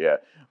 didn't you? Yeah.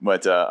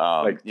 But,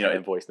 like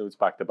 10 voice notes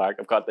back to back.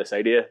 I've got this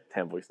idea,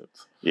 10 voice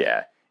notes.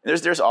 Yeah. And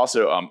there's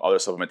also other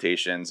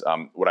supplementations.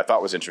 What I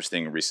thought was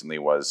interesting recently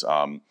was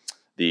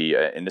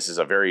and this is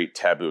a very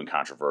taboo and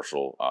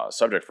controversial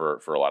subject for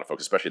a lot of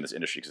folks, especially in this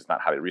industry because it's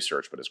not highly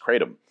researched, but it's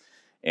kratom.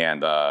 And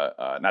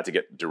not to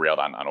get derailed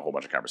on a whole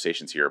bunch of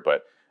conversations here,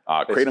 but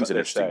kratom's an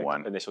interesting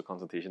one. Initial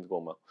consultations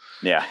going well.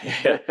 Yeah.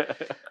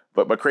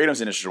 But kratom's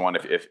an interesting one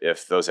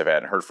if those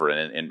hadn't heard for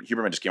it. And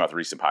Huberman just came out with a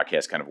recent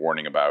podcast kind of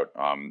warning about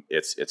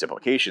its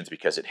implications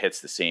because it hits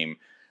the same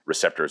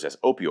receptors as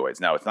opioids.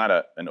 Now, it's not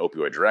an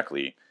opioid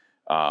directly,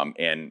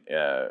 and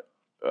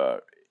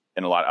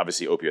and a lot,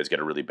 obviously opioids get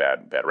a really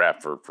bad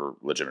rap for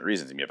legitimate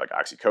reasons. I mean, you have like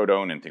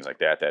oxycodone and things like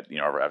that,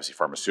 are obviously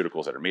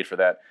pharmaceuticals that are made for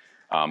that.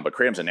 But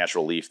kratom's a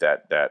natural leaf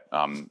that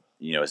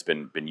has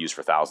been used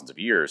for thousands of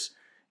years.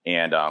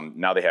 And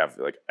now they have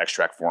like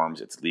extract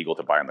forms. It's legal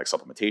to buy in like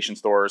supplementation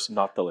stores.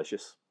 Not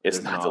delicious.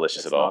 It's not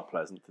delicious at all. It's not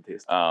pleasant to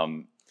taste.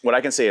 What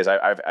I can say is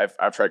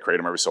I've tried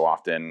kratom every so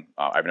often.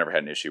 I've never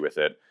had an issue with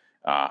it.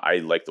 I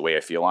like the way I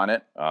feel on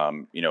it.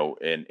 And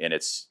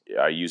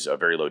I use a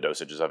very low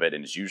dosages of it,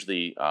 and it's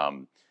usually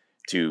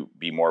to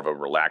be more of a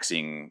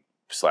relaxing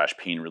 /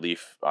 pain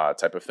relief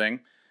type of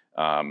thing.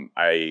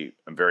 I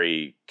am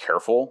very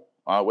careful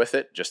with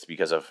it just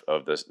because of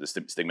the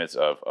stigmas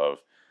of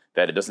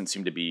that. It doesn't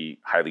seem to be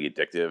highly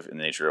addictive in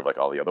the nature of like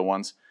all the other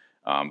ones.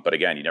 But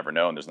again, you never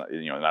know, and there's not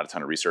a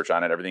ton of research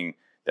on it. Everything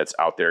that's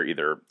out there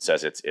either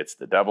says it's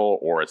the devil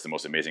or it's the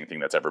most amazing thing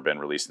that's ever been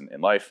released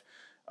in life.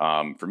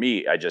 For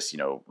me, I just,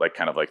 like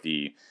kind of like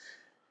the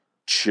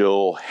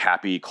chill,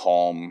 happy,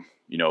 calm,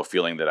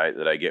 feeling that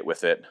I get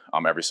with it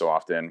every so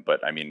often.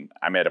 But I mean,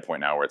 I'm at a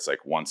point now where it's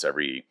like once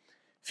every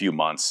few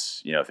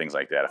months, things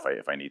like that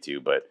if I need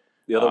to. But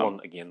the other one,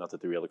 again, not to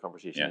derail the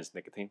conversation, is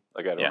nicotine.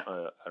 Like I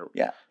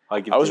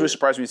was really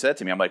surprised when you said that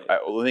to me. I'm like,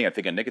 the only thing I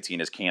think of nicotine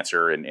is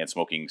cancer and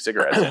smoking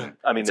cigarettes. And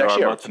I mean, it's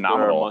actually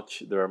phenomenal.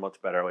 There are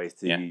much better ways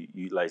to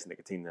utilize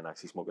nicotine than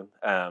actually smoking.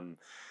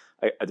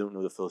 I don't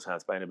know the full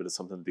science behind it, but it's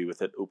something to do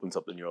with it opens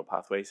up the neural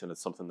pathways, and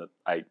it's something that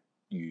I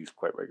use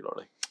quite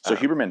regularly. So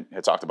Huberman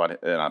had talked about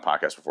it on a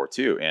podcast before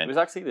too, and it was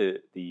actually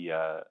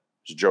the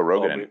Joe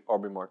Rogan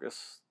Aubrey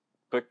Marcus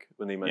book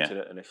when they mentioned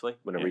it initially.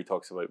 Whenever he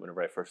talks about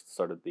whenever I first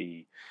started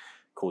the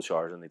cold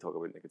showers, and they talk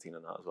about nicotine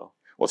in that as well.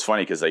 Well, it's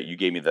funny because you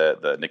gave me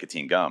the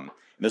nicotine gum, and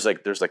there's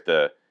like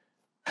the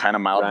kind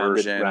of mild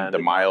version, the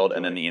mild,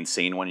 and then the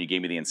insane one. You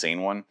gave me the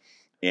insane one,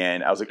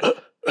 and I was like,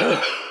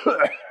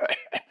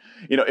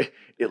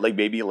 it like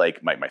made me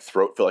like my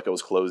throat felt like it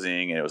was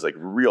closing, and it was like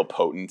real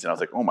potent, and I was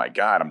like, oh my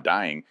God, I'm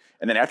dying.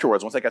 And then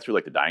afterwards, once I got through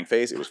like the dying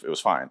phase, it was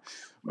fine.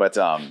 But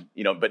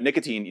but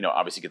nicotine,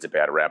 obviously gets a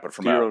bad rap. But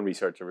from your own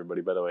research, everybody,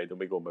 by the way, don't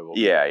be going by what.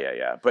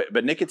 Yeah.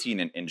 But nicotine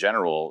in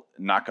general,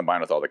 not combined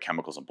with all the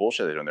chemicals and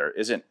bullshit they're doing there,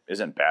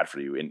 isn't bad for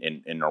you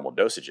in normal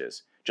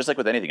dosages. Just like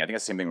with anything, I think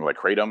it's the same thing with like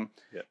kratom.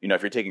 Yeah.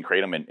 If you're taking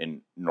kratom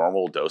in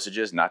normal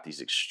dosages, not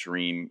these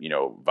extreme,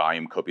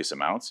 volume copious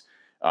amounts,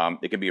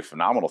 it can be a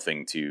phenomenal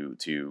thing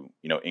to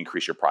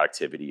increase your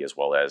productivity as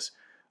well as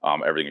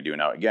everything you're doing.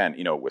 Now, again,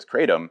 with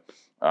kratom,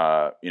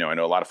 I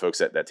know a lot of folks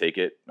that take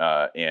it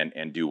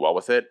and do well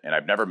with it, and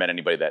I've never met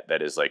anybody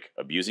that is like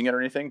abusing it or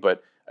anything.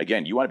 But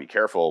again, you want to be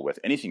careful with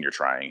anything you're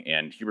trying.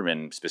 And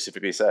Huberman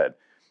specifically said,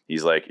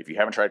 he's like, if you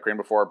haven't tried kratom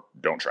before,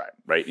 don't try it,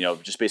 right?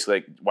 Just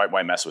basically like,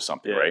 why mess with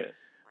something, right? Yeah.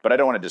 But I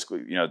don't want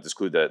to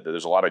disclude that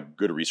there's a lot of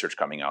good research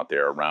coming out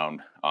there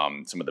around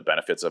some of the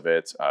benefits of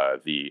it,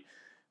 the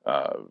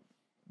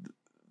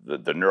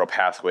neural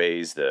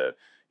pathways,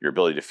 your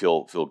ability to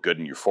feel good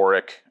and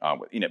euphoric,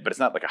 but it's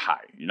not like a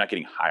high. You're not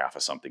getting high off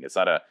of something. It's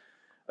not a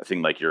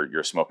thing like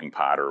you're smoking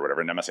pot or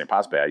whatever. And I'm not saying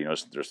pot's bad.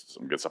 There's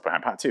some good stuff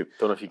behind pot too.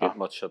 Don't know if you get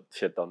much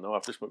shit done though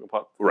after smoking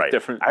pot. Right.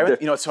 Different.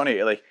 It's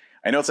funny. Like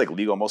I know it's like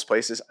legal in most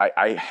places.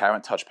 I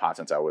haven't touched pot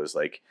since I was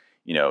like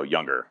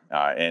younger,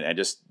 and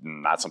just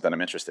not something I'm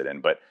interested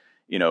in. But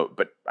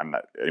but I'm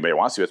not. Anybody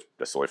wants to,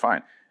 that's totally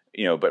fine.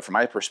 But from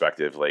my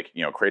perspective, like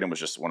kratom was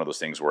just one of those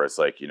things where it's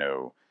like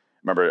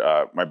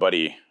remember, my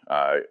buddy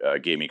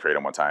gave me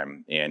kratom one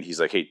time, and he's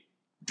like, "Hey,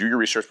 do your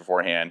research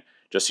beforehand,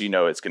 just so you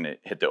know it's going to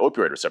hit the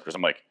opioid receptors."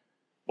 I'm like,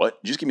 "What?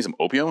 You just give me some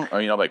opium?"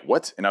 I'm like,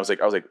 "What?" And I was like,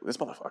 "This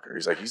motherfucker."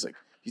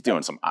 He's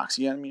doing some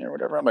oxy on me or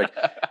whatever. I'm like,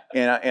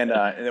 and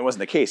it wasn't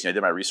the case. I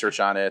did my research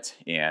on it,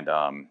 and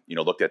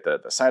looked at the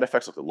side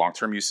effects, looked at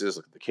long-term uses,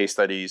 looked at the case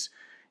studies,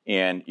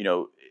 and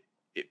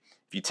if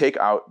you take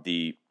out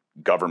the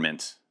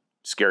government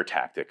scare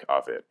tactic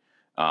of it,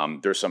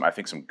 there's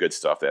some good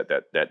stuff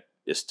that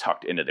is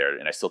tucked into there,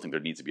 and I still think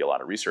there needs to be a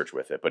lot of research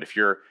with it. But if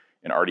you're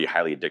an already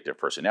highly addictive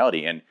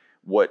personality, and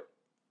what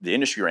the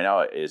industry right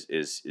now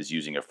is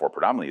using it for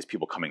predominantly is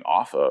people coming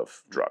off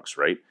of drugs,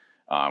 right?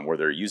 Where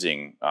they're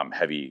using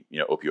heavy,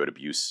 opioid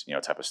abuse,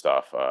 type of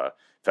stuff,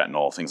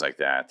 fentanyl, things like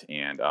that,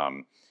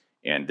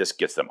 and this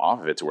gets them off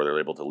of it to where they're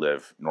able to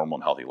live normal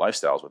and healthy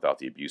lifestyles without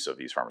the abuse of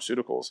these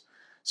pharmaceuticals.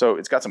 So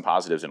it's got some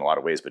positives in a lot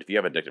of ways, but if you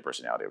have addictive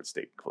personality, I would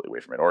stay completely away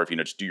from it. Or if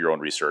just do your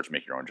own research,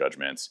 make your own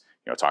judgments,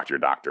 talk to your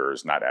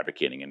doctors, not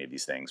advocating any of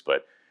these things.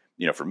 But,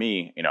 for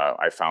me,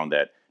 I found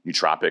that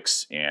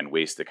nootropics and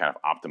ways to kind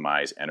of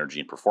optimize energy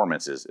and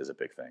performance is a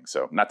big thing.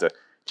 So not to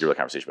derail the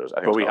conversation,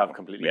 but we have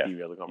completely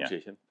derailed the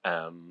conversation.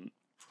 Yeah.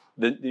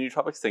 The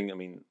nootropics thing,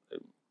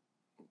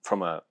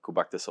 go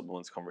back to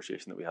supplements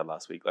conversation that we had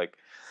last week, like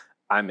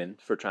I'm in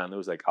for trying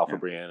those, like Alpha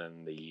Brain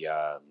and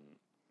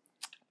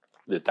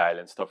the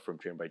dial-in stuff from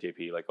Trained by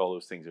JP, like all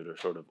those things that are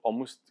sort of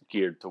almost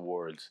geared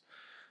towards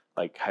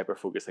like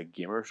hyper-focused, like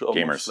gamers.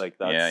 Almost. Like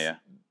that's,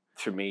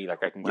 for me,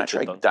 like I can when get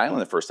I tried dial-in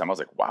the first time, I was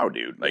like, wow,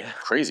 dude, like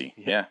crazy.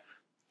 Yeah.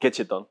 Get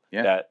shit done.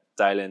 Yeah.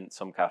 Dial-in,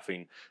 some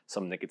caffeine,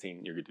 some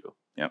nicotine, you're good to go.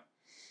 Yeah.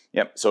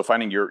 Yep. So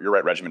finding your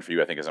right regimen for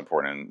you, I think, is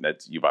important, and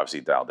that you've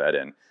obviously dialed that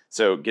in.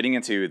 So getting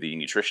into the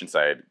nutrition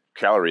side,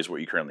 calories, what are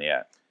you currently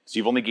at? So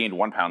you've only gained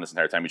 1 pound this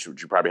entire time, which you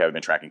probably haven't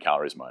been tracking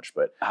calories much,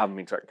 but I haven't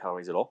been tracking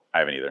calories at all. I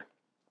haven't either.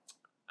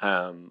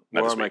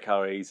 Where are my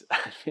calories?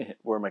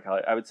 Where are my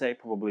calories? I would say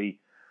probably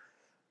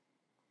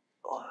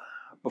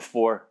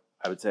before,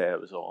 I would say I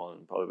was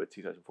on probably about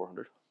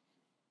 2,400.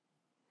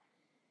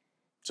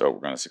 So we're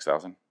going to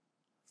 6,000?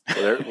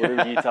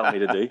 Whatever you tell me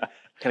to do.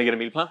 Can I get a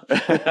meal plan?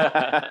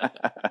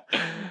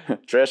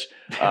 Trish.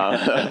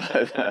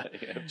 Yeah,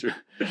 true.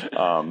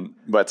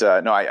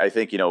 No, I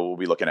think, we'll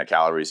be looking at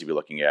calories. You'll be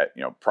looking at,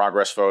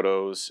 progress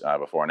photos,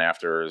 before and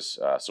afters,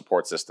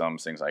 support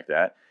systems, things like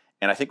that.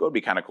 And I think what would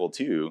be kind of cool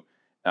too,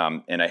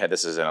 and I had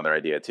this as another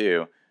idea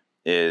too,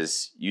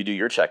 is you do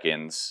your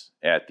check-ins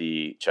at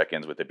the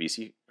check-ins with the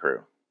BC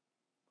crew.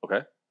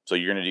 Okay. So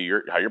you're going to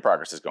do how your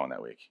progress is going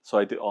that week. So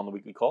I do on the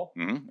weekly call?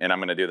 Mm-hmm. And I'm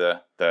going to do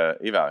the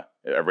eval.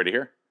 Everybody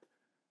here?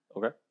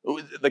 Okay.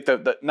 Like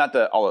not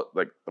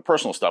the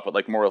personal stuff, but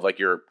like more of like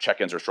your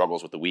check-ins or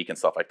struggles with the week and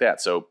stuff like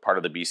that. So part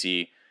of the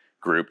BC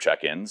group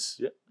check-ins,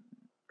 yeah,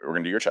 we're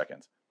going to do your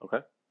check-ins. Okay.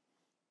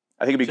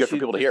 I think it'd be good for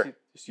people to hear.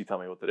 Just you tell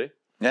me what to do.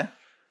 Yeah.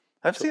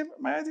 I've seen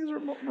my ideas are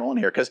rolling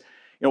here because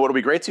what'll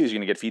be great too is you're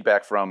going to get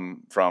feedback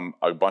from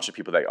a bunch of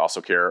people that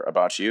also care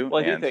about you.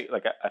 Well, I do think,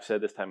 like I've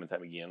said this time and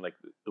time again, like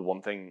the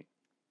one thing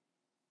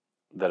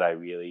that I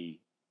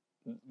really,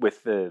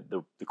 with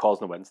the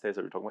calls on the Wednesdays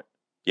that we're talking about.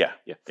 Yeah.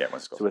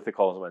 So with the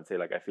calls on Wednesday,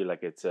 like I feel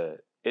like it's a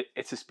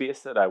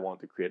space that I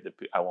want to create. That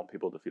I want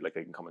people to feel like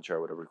they can come and share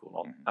whatever's going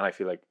on, and I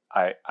feel like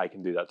I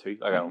can do that too.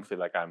 Like I don't feel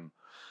like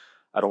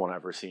I don't want to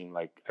ever seem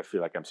like I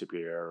feel like I'm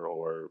superior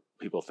or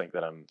people think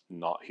that I'm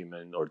not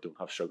human or don't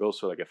have struggles.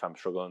 So like if I'm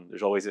struggling,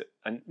 there's always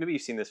and maybe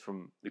you've seen this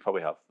you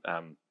probably have.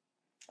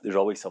 There's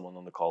always someone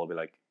on the call will be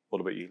like, "What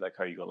about you? Like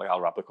how are you going?" Like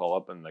I'll wrap the call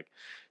up and like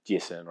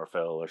Jason or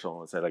Phil or someone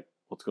will say like,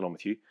 "What's going on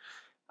with you?"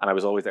 And I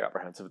was always like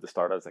apprehensive at the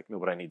start. I was like, no,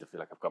 but I need to feel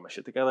like I've got my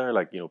shit together.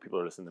 Like, people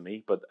are listening to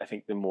me. But I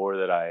think the more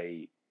that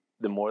I'm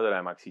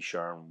actually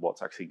sharing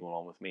what's actually going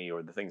on with me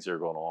or the things that are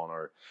going on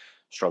or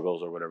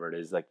struggles or whatever it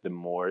is, like the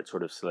more it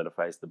sort of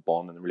solidifies the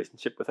bond and the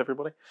relationship with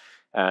everybody.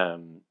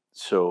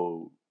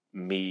 So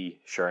me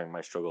sharing my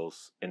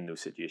struggles in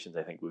those situations,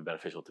 I think would be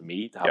beneficial to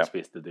me to have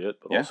space to do it,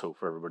 but also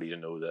for everybody to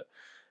know that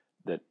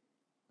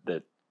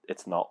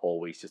it's not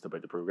always just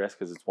about the progress.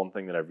 Because it's one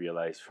thing that I've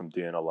realized from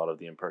doing a lot of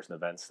the in-person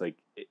events, like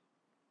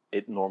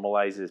it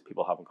normalizes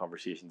people having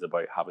conversations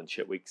about having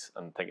shit weeks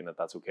and thinking that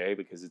that's okay,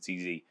 because it's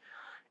easy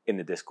in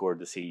the Discord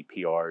to see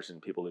PRs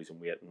and people losing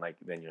weight, and like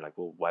then you're like,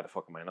 well, why the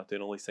fuck am I not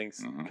doing all these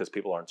things? Because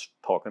people aren't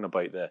talking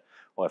about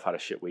I've had a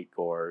shit week,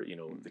 or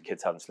the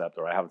kids haven't slept,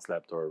 or I haven't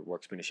slept, or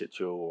work's been a shit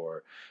show,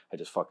 or I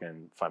just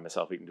fucking find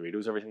myself eating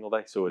Doritos every single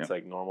day. So it's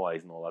like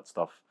normalizing all that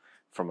stuff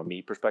from a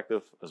me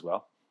perspective as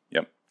well.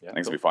 Yep. Yeah, I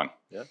think it'll be fun.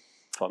 Yeah,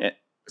 fun.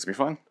 It's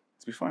gonna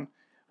be fun.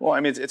 Well,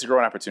 I mean, it's a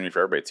growing opportunity for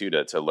everybody too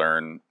to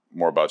learn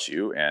more about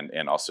you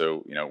and also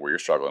where you're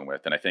struggling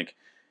with. And I think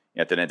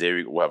at the end of the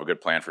day, we'll have a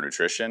good plan for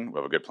nutrition.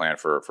 We'll have a good plan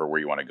for where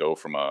you want to go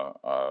from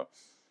a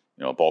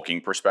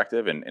bulking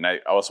perspective. And I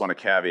also want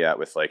to caveat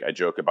with, like, I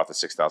joke about the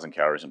 6,000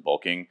 calories in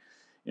bulking.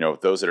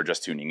 Those that are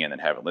just tuning in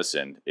and haven't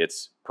listened,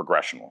 it's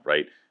progressional,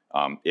 right?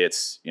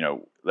 It's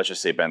let's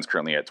just say Ben's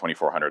currently at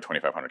 2,400,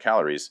 2,500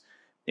 calories,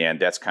 and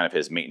that's kind of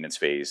his maintenance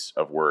phase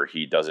of where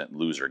he doesn't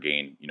lose or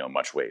gain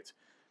much weight.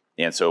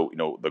 And so,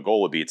 the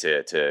goal would be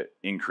to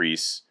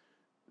increase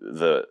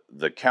the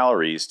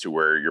calories to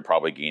where you're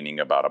probably gaining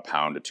about 1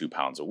 pound to 2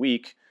 pounds a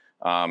week,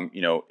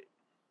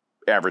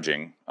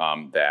 averaging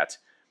that,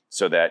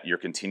 so that you're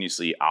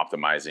continuously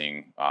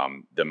optimizing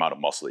the amount of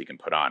muscle that you can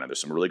put on. And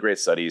there's some really great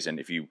studies. And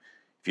if you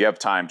have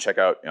time, check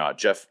out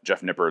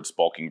Jeff Nippard's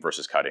Bulking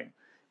versus Cutting. And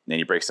then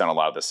he breaks down a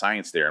lot of the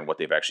science there. And what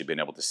they've actually been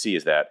able to see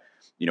is that,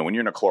 when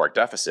you're in a caloric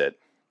deficit,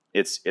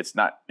 it's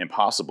not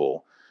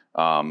impossible.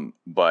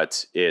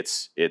 But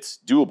it's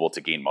doable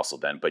to gain muscle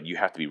then, but you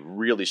have to be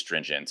really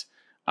stringent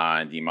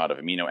on the amount of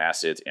amino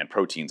acids and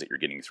proteins that you're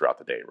getting throughout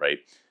the day, right?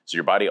 So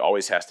your body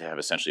always has to have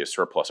essentially a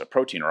surplus of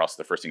protein, or else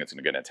the first thing that's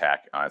going to get an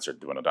attack and start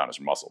dwindling down is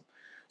your muscle.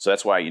 So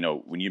that's why,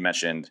 when you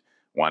mentioned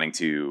wanting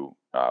to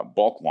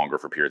bulk longer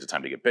for periods of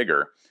time to get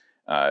bigger,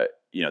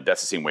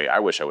 that's the same way I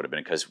wish I would have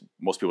been, because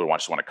most people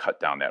just want to cut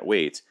down that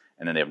weight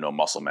and then they have no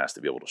muscle mass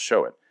to be able to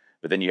show it.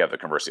 But then you have the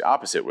conversely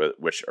opposite,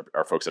 which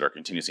are folks that are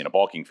continuously in a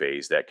bulking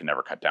phase that can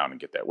never cut down and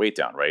get that weight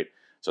down, right?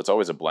 So it's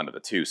always a blend of the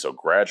two. So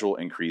gradual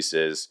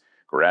increases,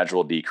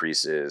 gradual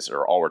decreases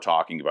are all we're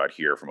talking about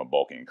here from a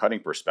bulking and cutting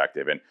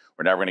perspective. And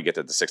we're never going to get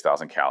to the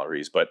 6,000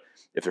 calories. But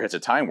if there hits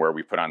a time where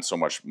we put on so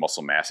much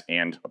muscle mass,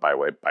 and by the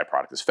way,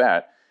 byproduct is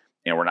fat,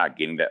 and we're not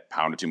getting that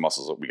pound or two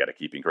muscles, we got to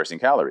keep increasing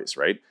calories,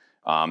 right?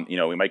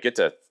 We might get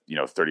to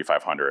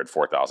 3,500,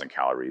 4,000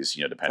 calories,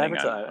 depending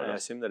on. I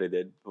assume that I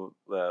did. One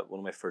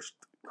of my first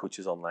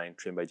coaches online,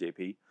 trained by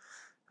JP,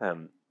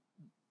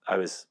 I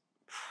was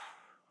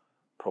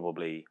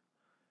probably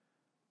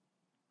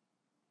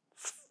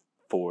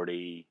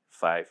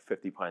 45,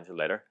 50 pounds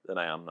lighter than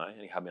I am now, and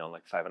he had me on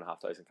like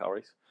 5,500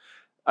 calories.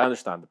 I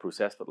understand the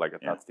process, but like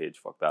at that stage,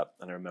 fuck that.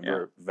 And I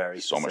remember very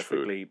So much food.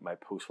 specifically my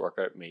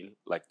post-workout meal,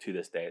 like to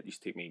this day, it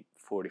used to take me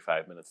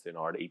 45 minutes to an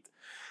hour to eat.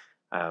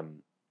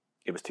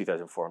 It was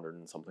 2,400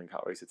 and something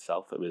calories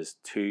itself. It was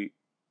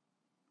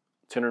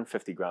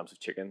 250 grams of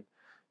chicken,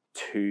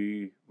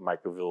 2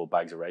 microville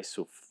bags of rice,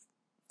 so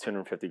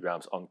 250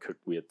 grams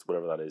uncooked weight,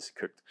 whatever that is,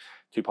 cooked,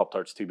 2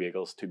 Pop-Tarts, 2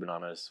 bagels, 2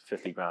 bananas,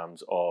 50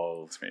 grams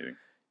of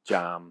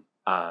jam,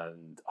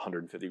 and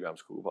 150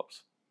 grams of Cocoa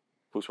Pops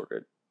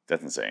post-workout.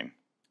 That's insane.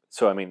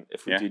 So, I mean,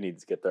 if we do need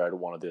to get there, I don't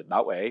want to do it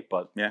that way,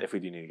 but Yeah. if we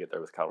do need to get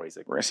there with calories,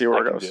 like, We're going to see where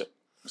I it can goes. do it.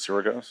 See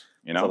where it goes.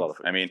 You It's a know, lot of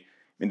food. I mean,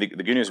 the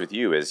good news with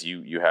you is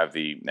you have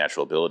the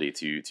natural ability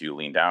to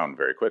lean down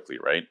very quickly,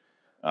 right?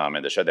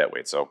 And to shed that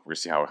weight. So we're going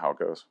to see how it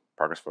goes.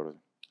 Progress photos.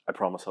 I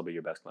promise I'll be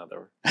your best client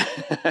ever.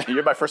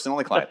 You're my first and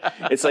only client.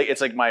 It's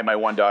like my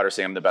one daughter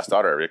saying I'm the best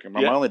daughter ever. I'm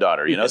my only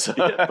daughter, you know. So.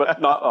 But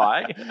not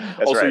I.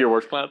 That's also right. your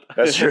worst client.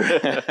 That's true.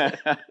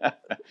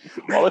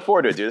 Well, I look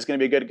forward to it, dude. It's going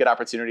to be a good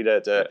opportunity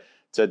to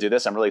do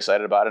this. I'm really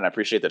excited about it, and I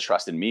appreciate the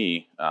trust in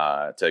me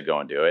to go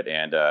and do it,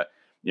 and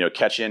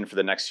catch in for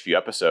the next few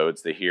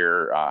episodes to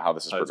hear how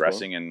this is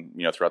progressing, and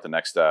throughout the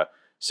next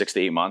 6 to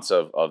 8 months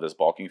of this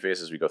bulking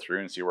phase as we go through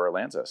and see where it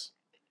lands us.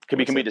 Could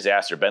be a complete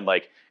disaster. Ben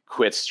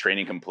quits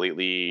training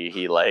completely.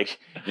 He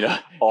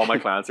all my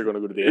clients are going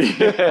to go to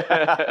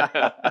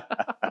the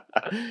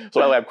So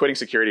by the way, I'm quitting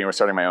security and we're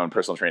starting my own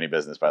personal training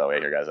business, by the way,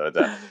 here guys.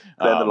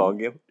 Playing the long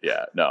game.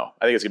 Yeah, no.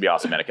 I think it's gonna be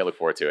awesome, man. I can't look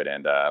forward to it,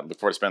 and look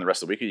forward to spending the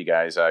rest of the week with you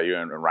guys. You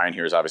and Ryan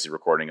here is obviously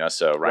recording us,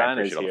 so Ryan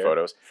appreciate all the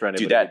photos. For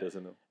anybody Dude, who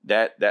doesn't know.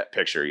 That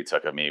picture you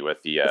took of me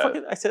with the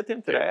I said to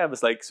him today, I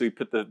was like, so we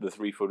put the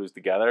 3 photos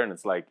together, and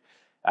it's like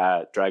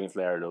Dragon's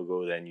Lair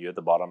logo, then you at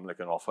the bottom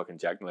looking all fucking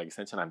jacked and like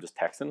extension. I'm just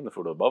texting the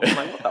photo above. I'm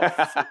like, what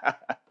the fuck?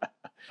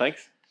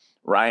 Thanks.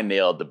 Ryan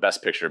nailed the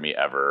best picture of me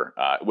ever,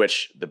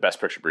 which the best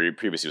picture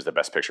previously was the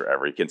best picture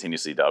ever. He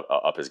continuously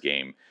up his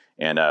game,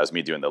 and it was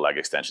me doing the leg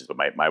extensions. But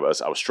I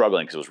was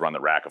struggling because it was run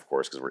the rack, of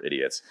course, because we're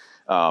idiots.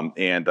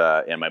 And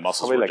my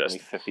muscles probably were like just only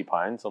 50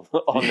 pounds on the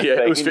thing.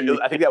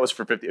 I think that was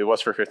for 50. It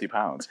was for 50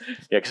 pounds.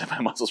 Yeah, because my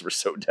muscles were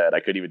so dead, I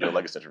couldn't even do a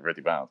leg extension for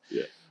 50 pounds.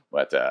 Yeah.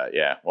 But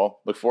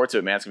well, look forward to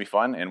it, man. It's gonna be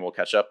fun, and we'll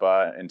catch up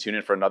and tune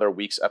in for another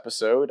week's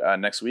episode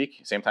next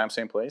week, same time,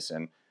 same place,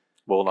 and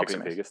we'll not be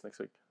in Vegas next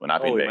week. We'll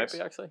not be in Vegas. We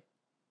might be actually.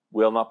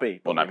 We'll not be.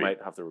 We'll not be.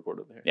 Might have to record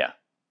it here. Yeah.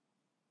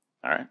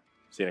 All right.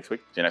 See you next week.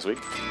 See you next week.